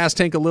ran the gas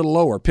tank a little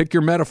lower. Pick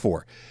your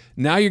metaphor.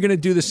 Now you're going to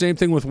do the same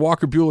thing with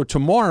Walker Buehler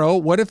tomorrow.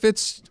 What if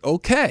it's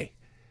okay?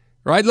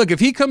 Right? Look,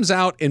 if he comes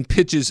out and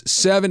pitches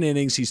 7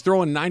 innings, he's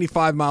throwing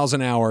 95 miles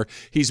an hour,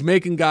 he's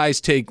making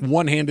guys take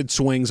one-handed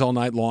swings all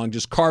night long,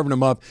 just carving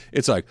them up.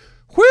 It's like,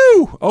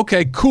 whew,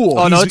 okay, cool.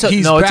 Oh, it's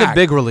a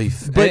big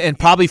relief. But, and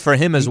probably for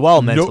him as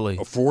well mentally.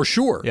 No, for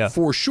sure. Yeah.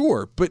 For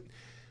sure. But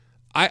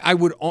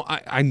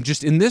I'm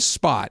just in this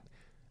spot,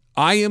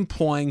 I am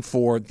playing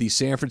for the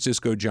San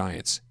Francisco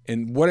Giants.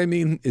 And what I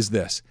mean is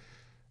this.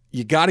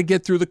 You got to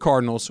get through the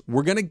Cardinals.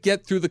 We're going to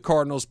get through the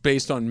Cardinals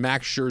based on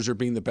Max Scherzer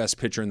being the best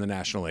pitcher in the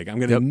National League. I'm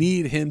going to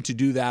need him to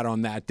do that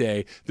on that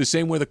day, the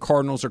same way the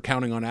Cardinals are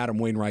counting on Adam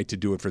Wainwright to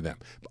do it for them.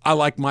 I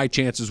like my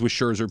chances with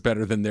Scherzer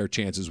better than their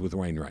chances with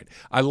Wainwright.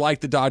 I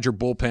like the Dodger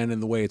bullpen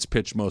and the way it's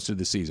pitched most of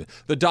the season.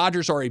 The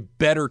Dodgers are a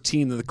better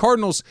team than the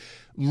Cardinals.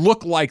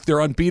 Look like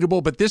they're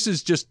unbeatable, but this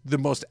is just the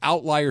most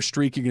outlier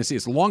streak you're going to see.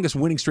 It's the longest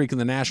winning streak in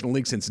the National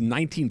League since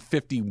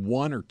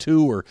 1951 or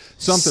 2 or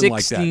something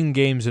like that. 16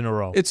 games in a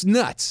row. It's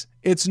nuts.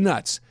 It's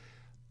nuts.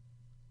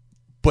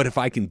 But if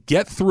I can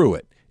get through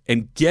it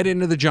and get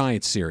into the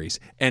Giants series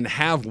and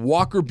have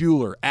Walker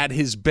Buehler at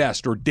his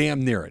best or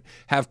damn near it,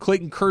 have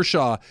Clayton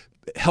Kershaw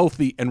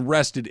healthy and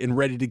rested and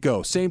ready to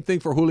go. Same thing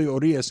for Julio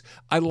Urias.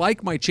 I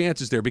like my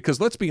chances there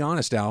because let's be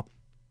honest, Al,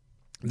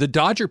 the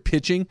Dodger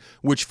pitching,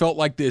 which felt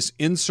like this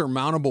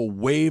insurmountable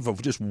wave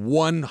of just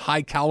one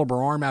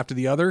high-caliber arm after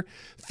the other,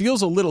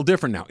 feels a little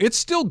different now. It's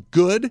still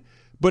good,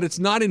 but it's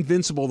not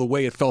invincible the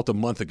way it felt a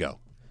month ago.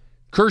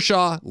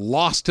 Kershaw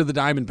lost to the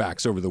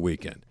Diamondbacks over the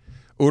weekend.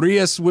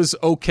 Urias was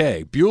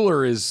okay.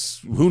 Buehler is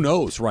who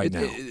knows right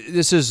now.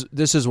 This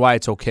is why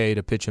it's okay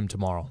to pitch him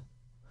tomorrow.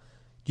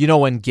 You know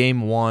when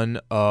Game 1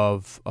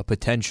 of a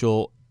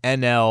potential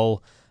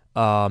NL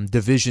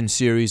division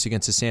series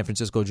against the San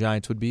Francisco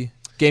Giants would be?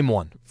 Game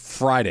 1.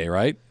 Friday,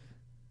 right?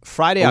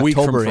 Friday, a week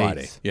October from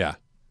Friday. 8th. Yeah.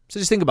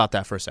 So just think about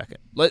that for a second.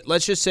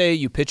 Let's just say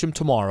you pitch him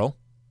tomorrow,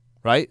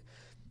 right?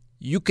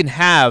 You can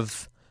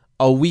have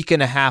a week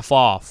and a half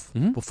off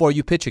before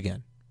you pitch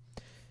again.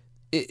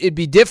 It'd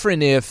be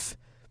different if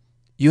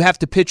you have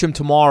to pitch him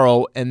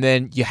tomorrow and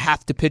then you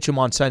have to pitch him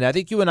on Sunday. I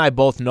think you and I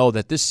both know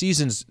that this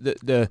season's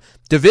the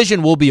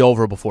division will be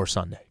over before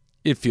Sunday.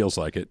 It feels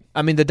like it.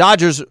 I mean, the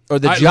Dodgers or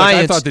the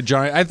Giants.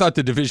 I thought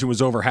the division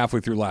was over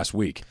halfway through last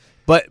week.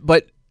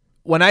 But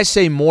when I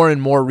say more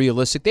and more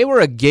realistic, they were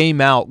a game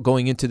out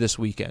going into this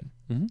weekend.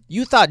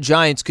 You thought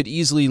Giants could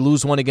easily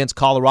lose one against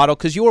Colorado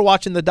because you were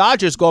watching the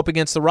Dodgers go up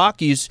against the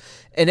Rockies,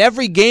 and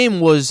every game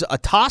was a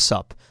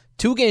toss-up.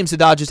 2 games the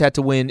Dodgers had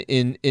to win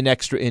in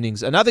extra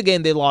innings. Another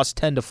game they lost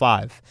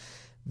 10-5.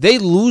 They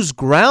lose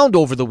ground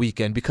over the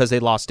weekend because they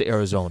lost to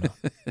Arizona.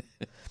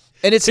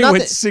 And it's they not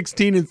went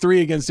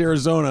 16-3 against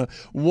Arizona.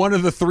 One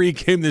of the 3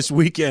 came this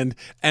weekend,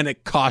 and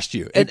it cost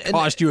you. It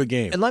cost you a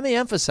game. And let me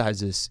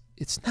emphasize this.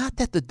 It's not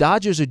that the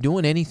Dodgers are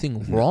doing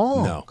anything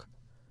wrong. No,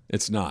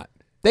 it's not.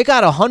 They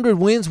got 100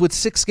 wins with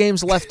 6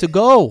 games left to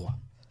go.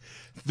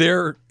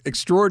 They're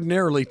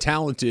extraordinarily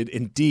talented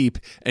and deep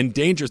and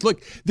dangerous.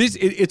 Look,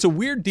 it's a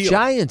weird deal.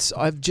 Giants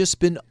have just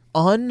been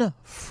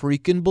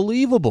unfreaking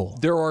believable.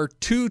 There are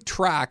 2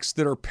 tracks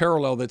that are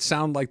parallel that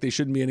sound like they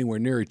shouldn't be anywhere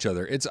near each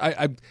other.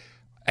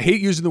 I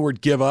hate using the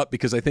word give up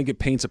because I think it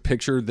paints a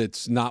picture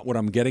that's not what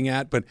I'm getting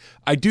at, but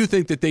I do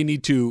think that they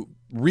need to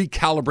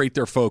recalibrate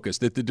their focus,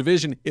 that the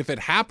division, if it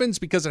happens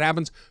because it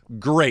happens,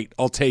 great,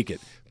 I'll take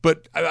it.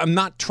 But I'm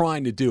not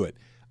trying to do it.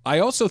 I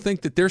also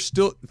think that they're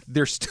still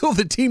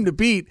the team to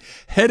beat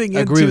heading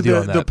into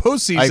the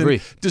postseason. I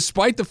agree.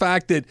 Despite the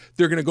fact that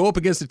they're going to go up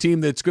against a team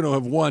that's going to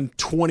have won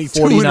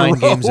 49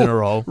 games in a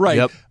row. Right.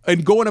 Yep.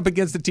 And going up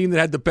against the team that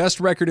had the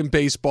best record in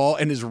baseball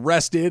and is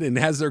rested and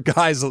has their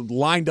guys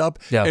lined up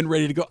and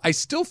ready to go. I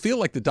still feel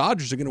like the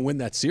Dodgers are going to win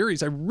that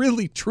series. I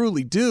really,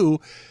 truly do,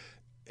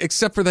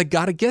 except for they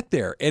got to get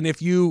there. And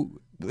if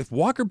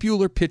Walker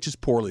Buehler pitches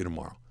poorly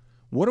tomorrow,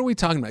 what are we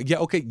talking about?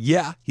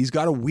 Yeah, he's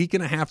got a week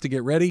and a half to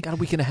get ready. Got a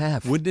week and a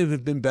half. Wouldn't it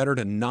have been better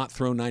to not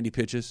throw 90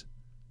 pitches?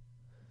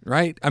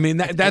 Right? I mean,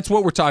 that's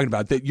what we're talking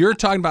about. That you're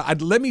talking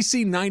about, let me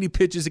see 90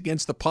 pitches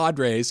against the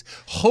Padres,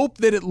 hope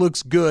that it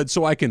looks good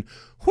so I can,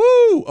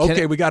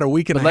 we got a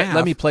week and a half.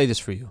 Let me play this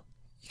for you.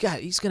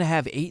 He's going to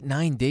have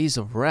 8-9 days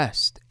of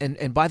rest.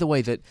 And by the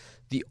way, that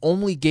the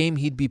only game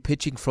he'd be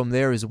pitching from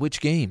there is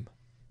which game?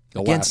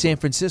 Against San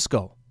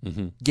Francisco.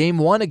 Mm-hmm. Game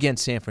 1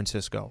 against San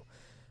Francisco.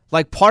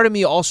 Like, part of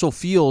me also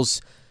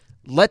feels,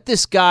 let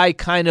this guy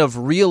kind of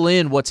reel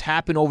in what's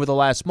happened over the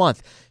last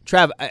month.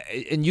 Trav,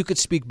 and you could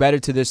speak better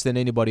to this than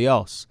anybody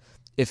else.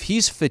 If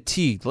he's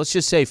fatigued, let's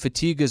just say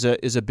fatigue is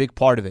a big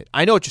part of it.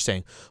 I know what you're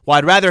saying. Well,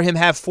 I'd rather him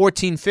have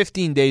 14,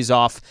 15 days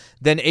off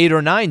than 8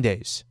 or 9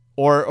 days.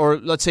 Or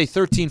let's say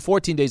 13,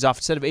 14 days off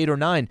instead of 8 or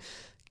 9.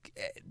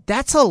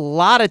 That's a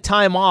lot of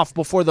time off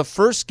before the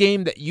first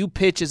game that you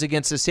pitch is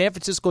against the San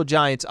Francisco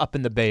Giants up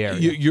in the Bay Area.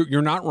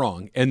 You're not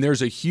wrong. And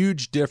there's a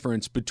huge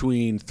difference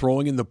between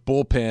throwing in the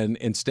bullpen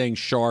and staying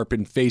sharp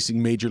and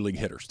facing major league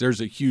hitters.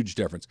 There's a huge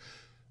difference.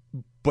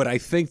 But I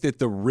think that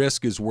the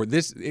risk is worth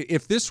this.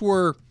 If this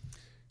were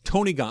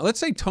Tony Gonsolin, let's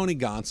say Tony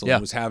Gonsolin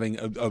was having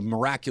a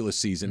miraculous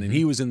season and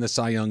he was in the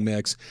Cy Young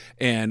mix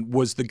and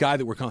was the guy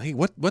that we're calling, hey,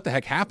 what the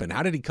heck happened?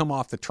 How did he come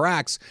off the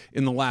tracks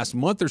in the last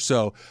month or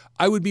so?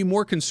 I would be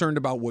more concerned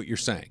about what you're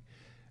saying.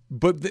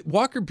 But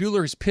Walker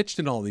Buehler has pitched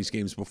in all these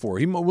games before.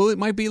 It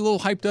might be a little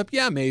hyped up,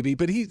 yeah, maybe.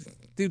 But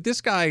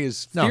this guy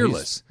is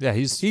fearless.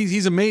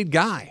 He's a made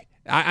guy.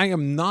 I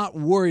am not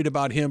worried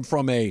about him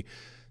from a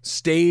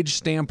stage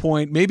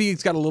standpoint. Maybe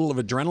he's got a little of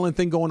adrenaline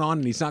thing going on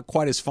and he's not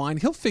quite as fine.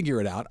 He'll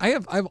figure it out. I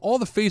have all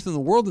the faith in the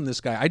world in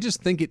this guy. I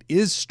just think it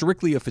is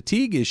strictly a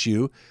fatigue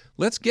issue.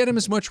 Let's get him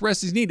as much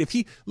rest as he needs.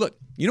 You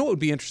know what would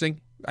be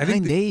interesting?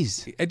 9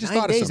 days. I just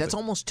 9 thought days. of something. That's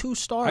almost 2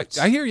 starts.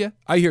 I hear you.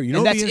 You know,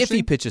 and that's if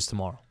he pitches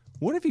tomorrow.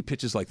 What if he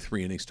pitches like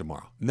 3 innings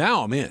tomorrow?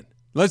 Now I'm in.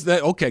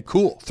 Okay,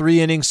 cool.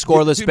 3 innings,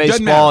 scoreless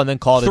baseball, and then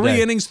call it a day.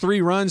 3 innings,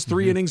 3 runs,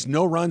 3 innings,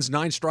 no runs,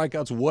 9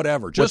 strikeouts,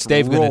 whatever. What's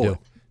Dave going to do?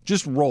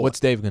 Just roll.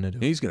 What's Dave going to do?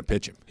 He's going to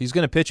pitch him. He's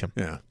going to pitch him.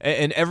 Yeah.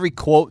 And every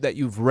quote that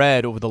you've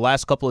read over the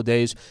last couple of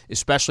days,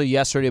 especially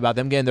yesterday about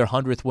them getting their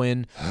 100th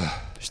win, they're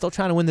still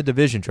trying to win the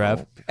division,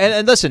 Trav.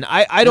 And listen,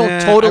 I don't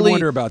totally... I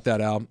wonder about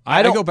that, Al.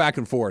 I go back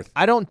and forth.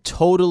 I don't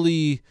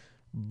totally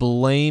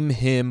blame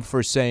him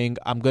for saying,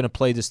 I'm going to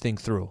play this thing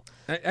through.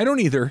 I don't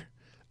either.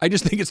 I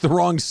just think it's the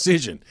wrong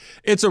decision.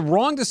 It's a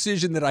wrong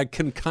decision that I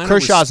can kind of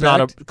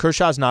respect.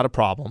 Kershaw's not a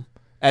problem.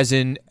 As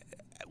in...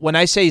 When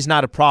I say he's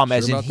not a problem,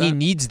 as in he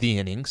needs the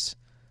innings,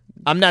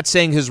 I'm not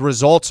saying his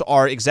results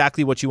are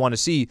exactly what you want to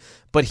see,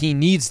 but he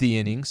needs the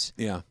innings.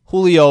 Yeah.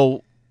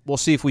 Julio, we'll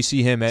see if we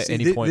see him at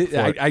any point.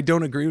 I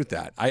don't agree with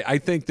that. I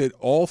think that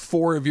all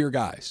 4 of your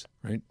guys,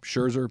 right?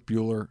 Scherzer,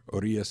 Buehler,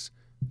 Urias,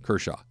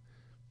 Kershaw,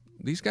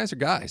 these guys are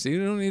guys.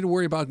 You don't need to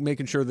worry about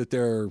making sure that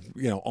they're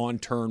on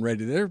turn,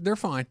 ready. They're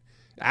fine.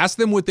 Ask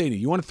them what they need.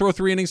 You want to throw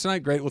 3 innings tonight?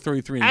 Great, we'll throw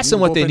you 3 innings. Ask them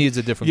what they need is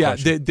a different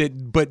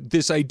question. But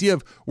this idea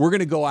of we're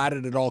going to go at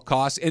it at all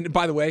costs, and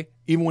by the way,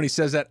 even when he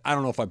says that, I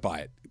don't know if I buy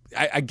it.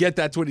 I get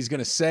that's what he's going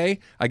to say.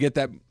 I get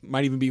that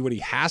might even be what he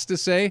has to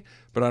say,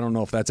 but I don't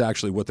know if that's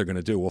actually what they're going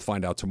to do. We'll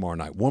find out tomorrow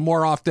night. One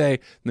more off day, and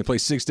they play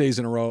 6 days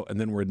in a row,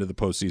 and then we're into the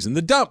postseason.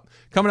 The Dump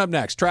coming up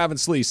next.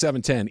 Travis Lee,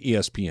 710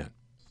 ESPN.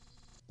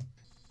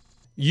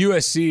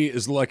 USC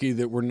is lucky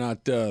that we're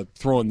not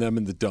throwing them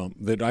in the dump.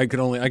 That I could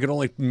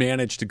only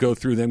manage to go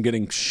through them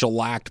getting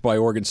shellacked by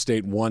Oregon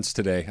State once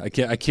today. I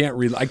cannot.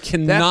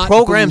 That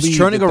program's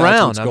turning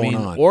around.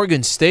 On.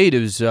 Oregon State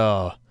is.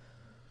 I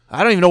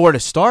don't even know where to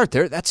start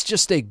there. That's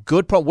just a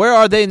good program. Where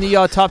are they in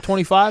the top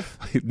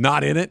 25?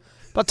 Not in it.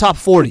 About top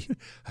 40.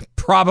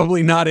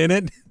 Probably not in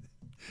it.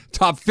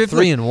 top 50.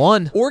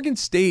 3-1. Oregon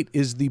State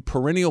is the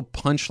perennial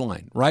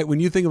punchline, right? When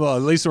you think about,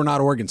 at least we're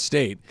not Oregon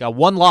State. Got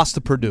one loss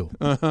to Purdue.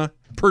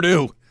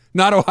 Purdue,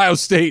 not Ohio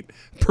State.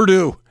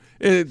 Purdue.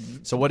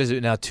 So what is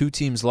it now? 2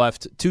 teams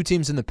left. 2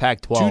 teams in the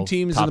Pac-12. 2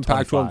 teams in the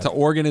Pac-12.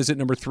 Oregon is at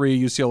number 3.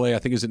 UCLA, I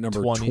think, is at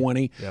number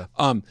 20. Yeah.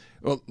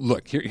 Well,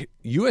 look, here,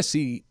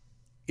 USC,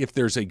 if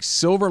there's a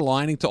silver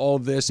lining to all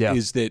of this,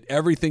 is that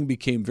everything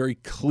became very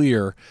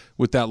clear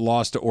with that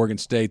loss to Oregon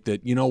State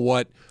that, you know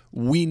what,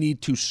 we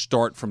need to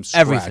start from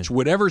scratch. Everything.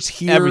 Whatever's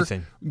here,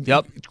 everything.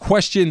 Yep.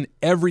 Question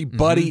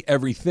everybody,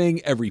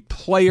 everything, every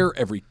player,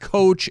 every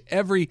coach,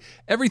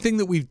 everything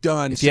that we've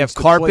done. If you have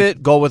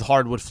carpet, go with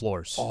hardwood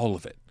floors. All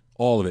of it.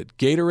 All of it.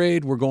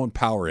 Gatorade, we're going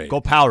Powerade.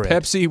 Go Powerade.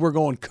 Pepsi, we're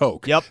going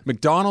Coke. Yep.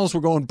 McDonald's, we're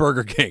going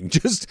Burger King.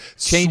 Just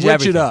change switch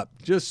everything. it up.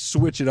 Just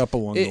switch it up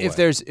along the way.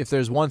 If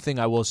there's one thing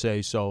I will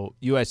say, so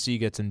USC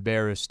gets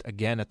embarrassed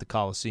again at the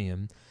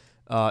Coliseum.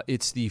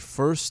 It's the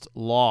first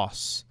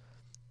loss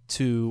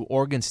to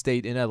Oregon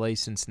State in LA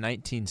since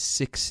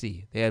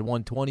 1960. They had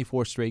won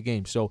 24 straight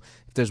games. So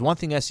if there's one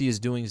thing SC is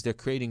doing is they're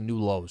creating new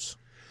lows.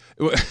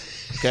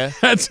 Okay,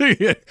 that's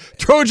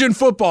Trojan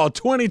football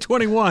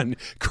 2021,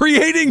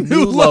 creating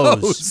new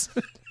lows.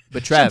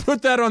 But Trav, should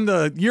put that on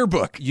the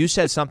yearbook. You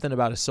said something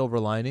about a silver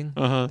lining.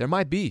 There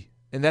might be,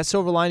 and that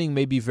silver lining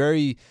may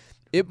be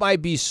it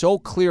might be so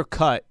clear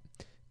cut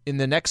in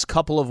the next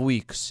couple of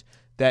weeks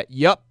that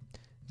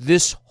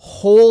this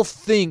whole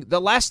thing.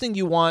 The last thing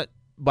you want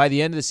by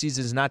the end of the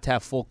season is not to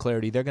have full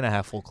clarity. They're going to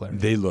have full clarity.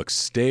 They look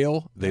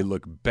stale. They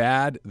look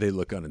bad. They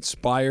look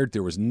uninspired.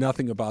 There was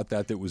nothing about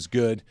that was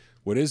good.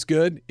 What is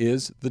good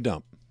is the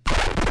dump.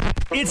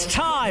 It's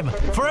time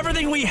for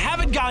everything we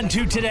haven't gotten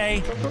to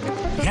today.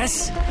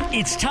 Yes,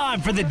 it's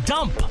time for the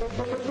dump.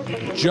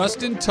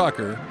 Justin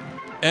Tucker,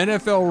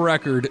 NFL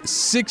record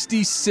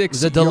 66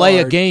 was a delay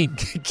of game.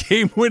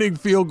 Game-winning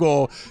field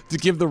goal to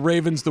give the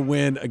Ravens the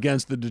win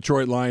against the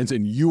Detroit Lions,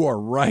 and you are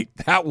right.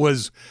 That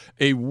was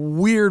a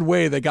weird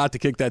way they got to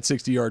kick that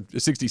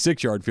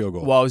 66-yard field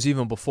goal. Well, it was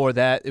even before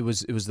that. It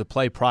was the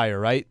play prior,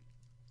 right?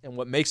 And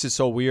what makes it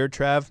so weird,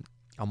 Trav,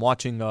 I'm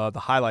watching the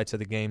highlights of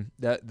the game.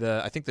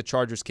 I think the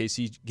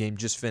Chargers-KC game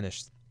just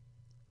finished.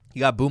 You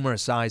got Boomer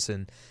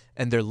Esiason,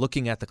 and they're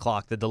looking at the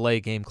clock, the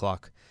delay game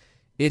clock.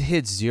 It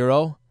hits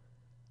 0.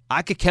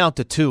 I could count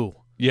to 2.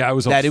 Yeah, it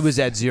was at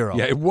 0.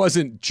 Yeah, it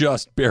wasn't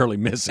just barely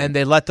missing. And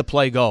they let the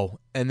play go.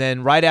 And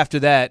then right after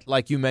that,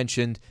 like you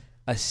mentioned,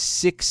 a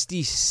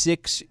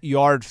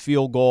 66-yard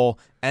field goal,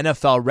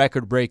 NFL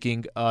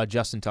record-breaking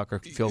Justin Tucker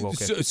field goal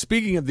kick. So,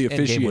 speaking of the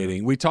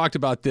officiating, we talked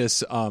about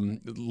this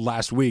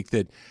last week,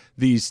 that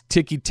these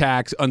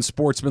ticky-tack,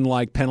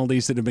 unsportsmanlike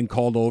penalties that have been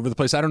called all over the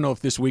place. I don't know if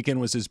this weekend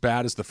was as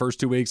bad as the first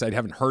 2 weeks. I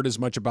haven't heard as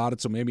much about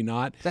it, so maybe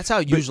not. That's how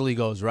it usually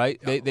goes, right?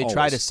 They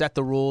try to set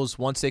the rules.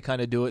 Once they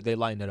kind of do it, they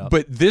lighten it up.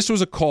 But this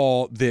was a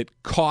call that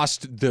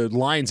cost the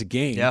Lions a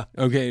game. Yeah.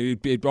 Okay,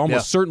 it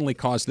almost certainly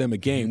cost them a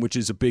game, which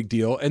is a big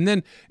deal. And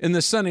then in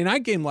the Sunday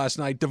night game last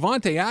night,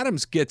 Devontae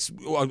Adams gets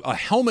a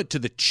helmet to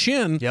the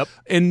chin,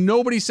 and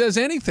nobody says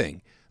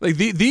anything. Like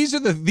these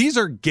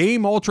are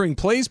game-altering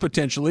plays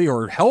potentially,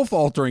 or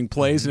health-altering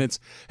plays, and it's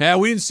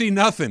we didn't see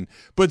nothing.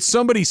 But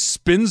somebody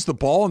spins the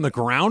ball on the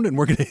ground, and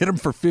we're going to hit him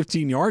for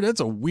 15 yards. That's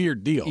a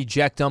weird deal.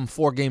 Eject him,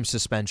 4-game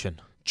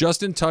suspension.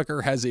 Justin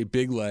Tucker has a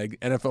big leg,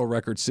 NFL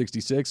record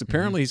 66.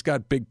 Apparently, he's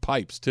got big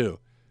pipes too.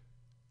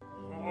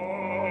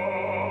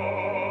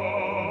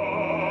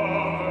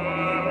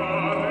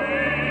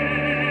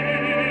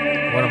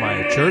 What am I,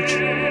 a church?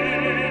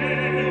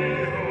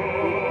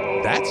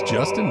 That's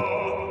Justin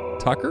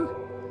Tucker?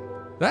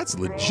 That's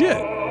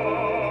legit.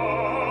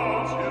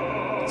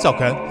 It's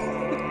okay.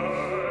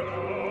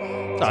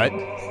 It's all right.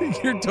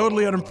 You're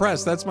totally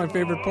unimpressed. That's my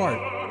favorite part.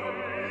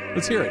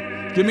 Let's hear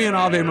it. Give me an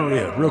Ave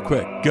Maria real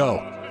quick. Go.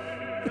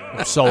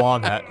 I'm so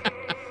on that.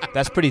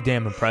 That's pretty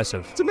damn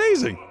impressive. It's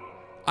amazing.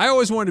 I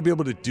always wanted to be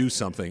able to do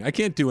something. I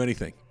can't do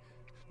anything.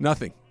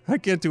 Nothing. I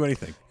can't do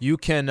anything. You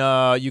can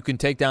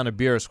take down a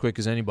beer as quick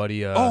as anybody.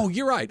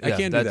 You're right. I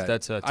can't do that.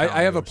 That's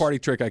I have a party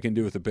trick I can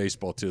do with a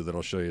baseball, too, that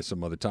I'll show you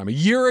some other time. A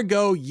year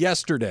ago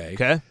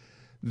yesterday,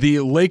 the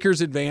Lakers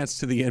advanced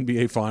to the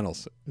NBA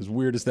Finals. As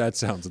weird as that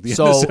sounds, at the end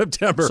of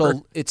September.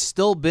 So it's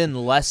still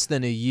been less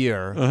than a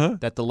year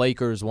that the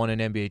Lakers won an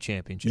NBA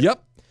championship.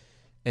 Yep.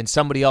 And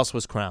somebody else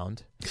was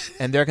crowned.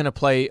 And they're going to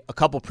play a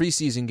couple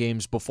preseason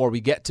games before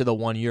we get to the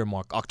 1-year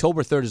mark.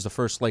 October 3rd is the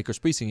first Lakers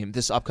preseason game,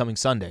 this upcoming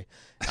Sunday.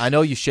 I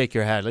know you shake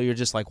your head. You're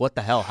just like, what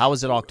the hell? How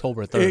is it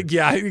October 3rd?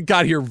 It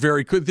got here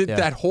very quick.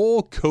 That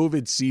whole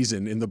COVID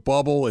season in the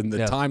bubble and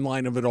the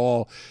timeline of it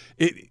all,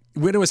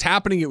 when it was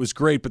happening, it was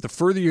great. But the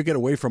further you get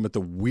away from it,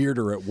 the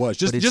weirder it was.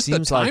 Just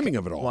the timing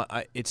of it all.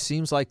 It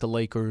seems like the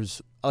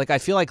Lakers, I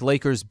feel like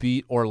Lakers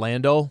beat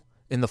Orlando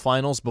in the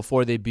finals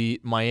before they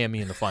beat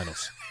Miami in the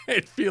finals.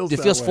 It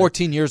feels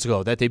 14 years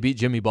ago that they beat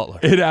Jimmy Butler.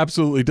 It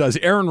absolutely does.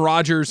 Aaron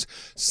Rodgers,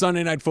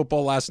 Sunday Night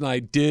Football last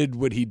night, did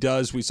what he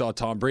does. We saw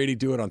Tom Brady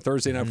do it on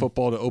Thursday Night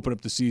Football to open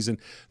up the season.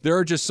 There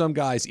are just some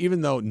guys,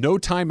 even though no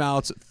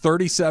timeouts,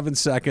 37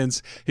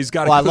 seconds, he's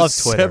got to go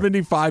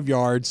 75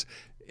 yards.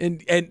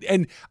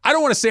 And I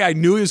don't want to say I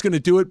knew he was going to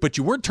do it, but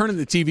you weren't turning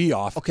the TV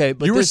off. Okay,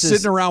 but you were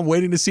sitting around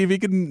waiting to see if he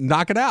could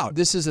knock it out.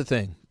 This is the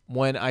thing.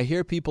 When I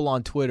hear people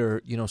on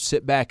Twitter,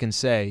 sit back and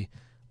say,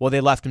 well,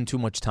 they left him too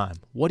much time.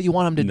 What do you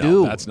want him to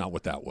do? No, that's not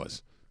what that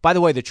was. By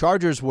the way, the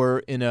Chargers were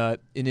in an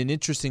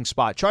interesting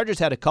spot. Chargers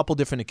had a couple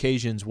different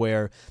occasions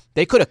where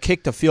they could have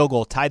kicked a field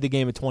goal, tied the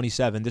game at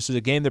 27. This was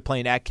a game they're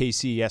playing at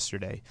KC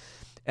yesterday.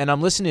 And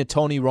I'm listening to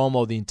Tony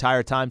Romo the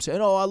entire time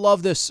saying, I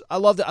love this. I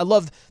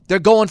love they're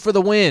going for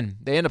the win.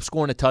 They end up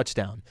scoring a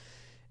touchdown.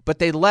 But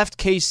they left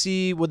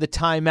KC with a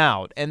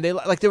timeout. And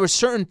there were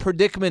certain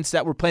predicaments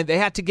that were playing. They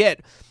had to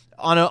get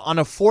on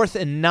a 4th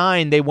and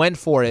 9, they went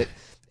for it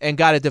and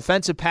got a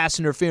defensive pass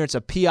interference, a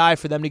PI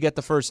for them to get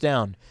the first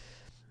down.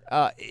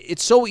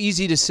 It's so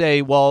easy to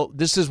say, well,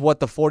 this is what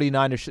the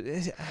 49ers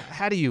should.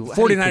 How do you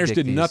 49ers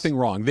did these? Nothing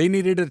wrong. They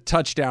needed a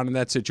touchdown in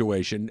that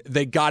situation.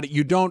 They got it.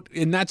 You don't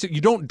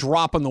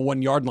drop on the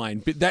 1 yard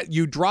line. That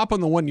you drop on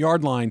the 1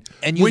 yard line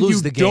and you when lose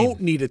you the game. Don't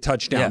need a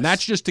touchdown. Yes.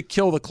 That's just to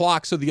kill the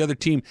clock so the other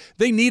team,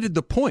 they needed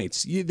the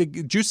points.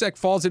 Jusek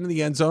falls into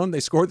the end zone. They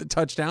scored the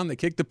touchdown. They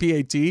kick the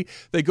PAT.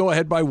 They go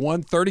ahead by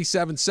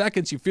 37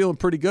 seconds. You're feeling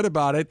pretty good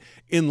about it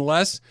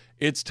unless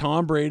it's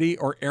Tom Brady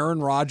or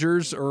Aaron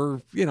Rodgers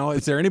or,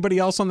 is there anybody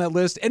else on that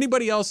list?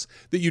 Anybody else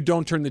that you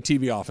don't turn the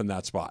TV off in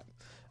that spot?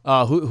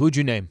 Who'd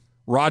you name?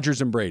 Rodgers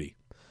and Brady.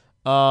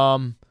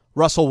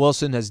 Russell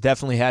Wilson has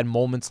definitely had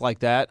moments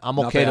like that. I'm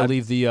okay to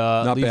leave the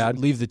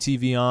leave the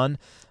TV on.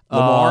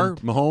 Lamar,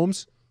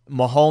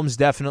 Mahomes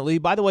definitely.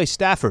 By the way,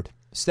 Stafford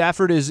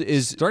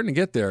is starting to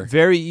get there.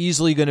 Very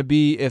easily going to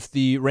be, if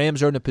the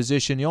Rams are in a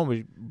position,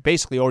 we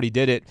basically already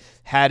did it,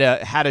 had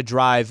a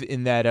drive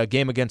in that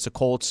game against the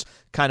Colts,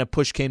 kind of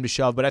push came to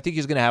shove, but I think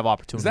he's going to have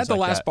opportunities. Is that the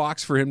last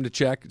box for him to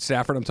check,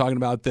 Stafford? I'm talking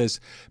about this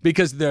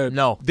because they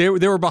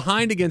were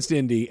behind against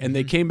Indy and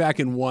they came back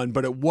and won,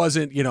 but it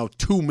wasn't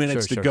 2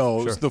 minutes to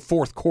go. It was the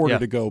fourth quarter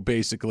to go,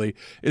 basically.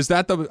 Is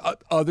that the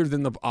other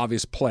than the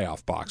obvious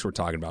playoff box we're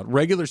talking about,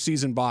 regular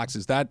season box?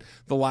 Is that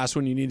the last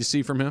one you need to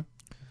see from him?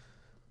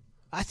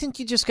 I think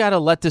you just got to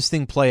let this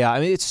thing play out.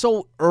 I mean, it's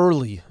so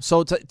early.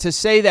 So to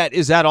say that,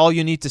 is that all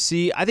you need to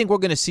see? I think we're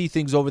going to see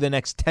things over the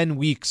next 10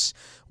 weeks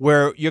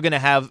where you're going to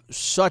have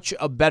such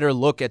a better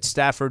look at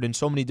Stafford in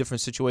so many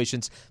different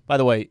situations. By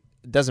the way,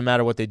 it doesn't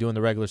matter what they do in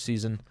the regular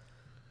season.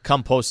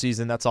 Come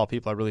postseason, that's all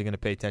people are really going to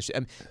pay attention. I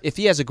mean, if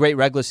he has a great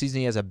regular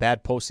season, he has a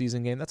bad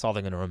postseason game, that's all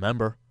they're going to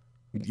remember.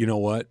 You know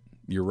what?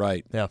 You're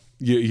right. Yeah.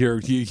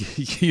 You're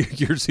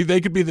see,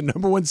 they could be the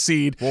number 1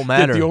 seed. Won't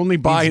matter. The only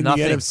bye in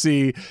nothing. the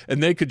NFC,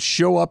 and they could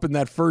show up in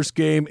that first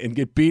game and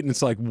get beaten.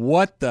 It's like,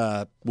 what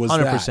the was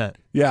 100%. that?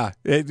 Yeah.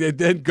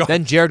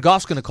 Then Jared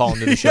Goff's going to call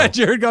into the show. Yeah,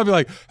 Jared Goff will be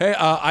like, hey,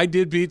 I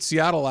did beat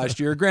Seattle last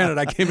year. Granted,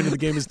 I came into the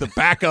game as the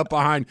backup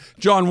behind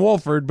John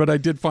Wolford, but I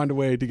did find a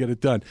way to get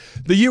it done.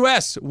 The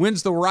U.S.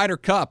 wins the Ryder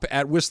Cup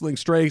at Whistling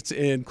Straits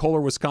in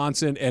Kohler,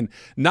 Wisconsin, and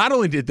not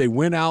only did they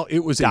win out,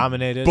 it was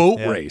dominated a boat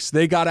race.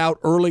 They got out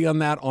early on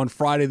that on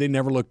Friday. They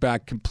never looked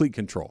back. Complete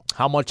control.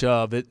 How much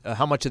of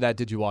that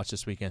did you watch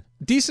this weekend?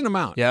 Decent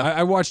amount. Yeah,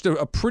 I watched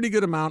a pretty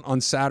good amount on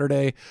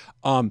Saturday.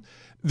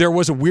 There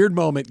was a weird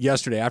moment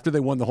yesterday after they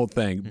won the whole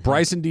thing. Mm-hmm.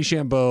 Bryson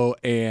DeChambeau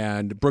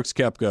and Brooks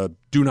Koepka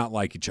do not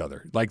like each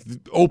other. Like,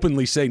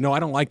 openly say, no, I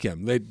don't like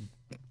him.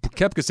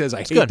 Koepka says,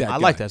 I hate that guy. I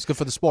like that. It's good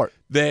for the sport.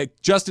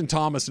 Justin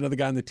Thomas, another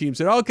guy on the team,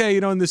 said, okay,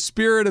 in the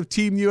spirit of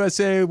Team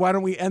USA, why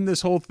don't we end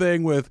this whole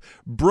thing with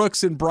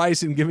Brooks and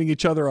Bryson giving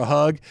each other a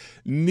hug?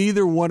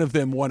 Neither one of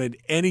them wanted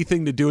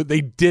anything to do with it.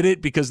 They did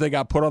it because they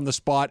got put on the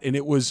spot, and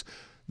it was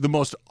the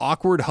most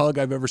awkward hug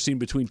I've ever seen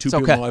between two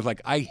people in my life.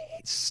 Like, I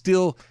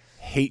still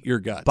hate your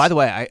guts. By the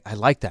way, I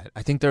like that.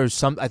 I think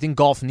I think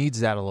golf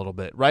needs that a little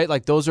bit, right?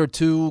 Like, those are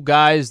two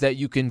guys that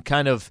you can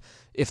kind of,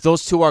 if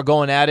those two are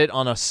going at it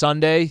on a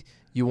Sunday,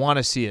 you want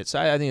to see it. So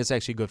I think it's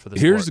actually good for the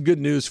sport. Here's the good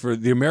news for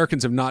the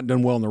Americans have not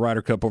done well in the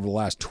Ryder Cup over the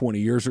last 20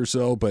 years or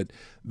so, but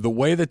the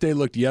way that they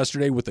looked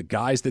yesterday with the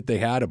guys that they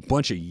had, a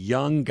bunch of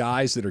young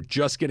guys that are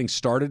just getting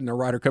started in their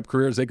Ryder Cup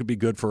careers, they could be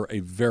good for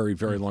a very,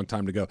 very long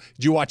time to go.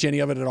 Did you watch any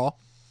of it at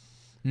all?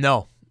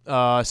 No.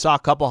 Saw a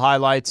couple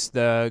highlights.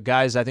 The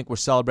guys, I think, were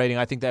celebrating.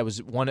 I think that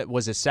was one. It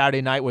was a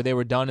Saturday night where they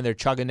were done and they're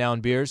chugging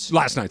down beers.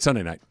 Last night,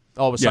 Sunday night.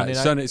 Oh, it was Sunday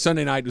night?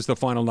 Sunday night was the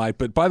final night.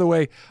 But by the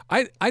way,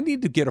 I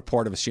need to get a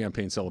part of a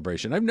champagne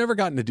celebration. I've never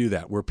gotten to do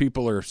that where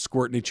people are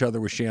squirting each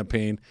other with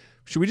champagne.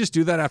 Should we just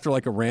do that after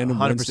like a random 100%.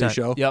 Wednesday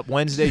show? Yep,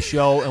 Wednesday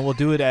show, and we'll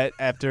do it at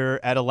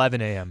 11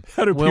 a.m.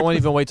 We won't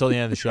even wait till the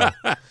end of the show.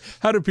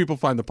 How do people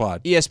find the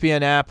pod?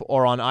 ESPN app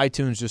or on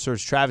iTunes. Just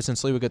search Travis and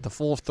Slee. We get the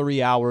full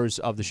 3 hours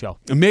of the show.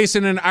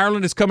 Mason in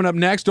Ireland is coming up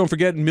next. Don't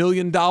forget $1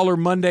 Million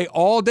Monday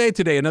all day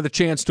today. Another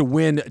chance to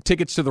win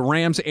tickets to the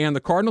Rams and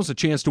the Cardinals. A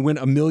chance to win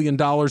 $1 million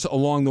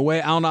along the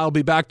way. Al and I will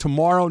be back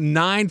tomorrow,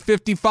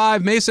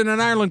 9:55. Mason in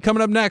Ireland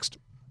coming up next.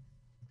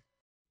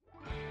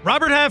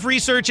 Robert Half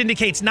research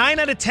indicates 9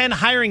 out of 10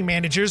 hiring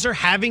managers are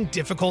having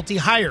difficulty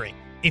hiring.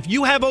 If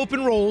you have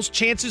open roles,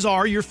 chances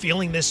are you're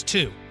feeling this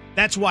too.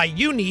 That's why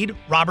you need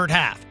Robert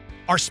Half.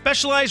 Our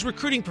specialized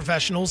recruiting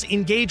professionals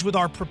engage with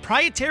our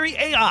proprietary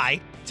AI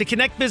to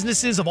connect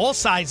businesses of all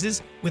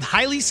sizes with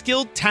highly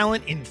skilled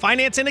talent in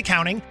finance and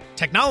accounting,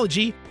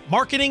 technology,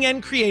 marketing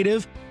and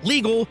creative,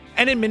 legal,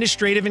 and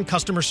administrative and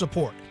customer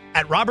support.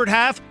 At Robert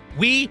Half,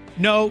 we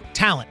know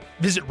talent.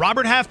 Visit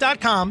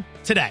roberthalf.com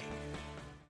today.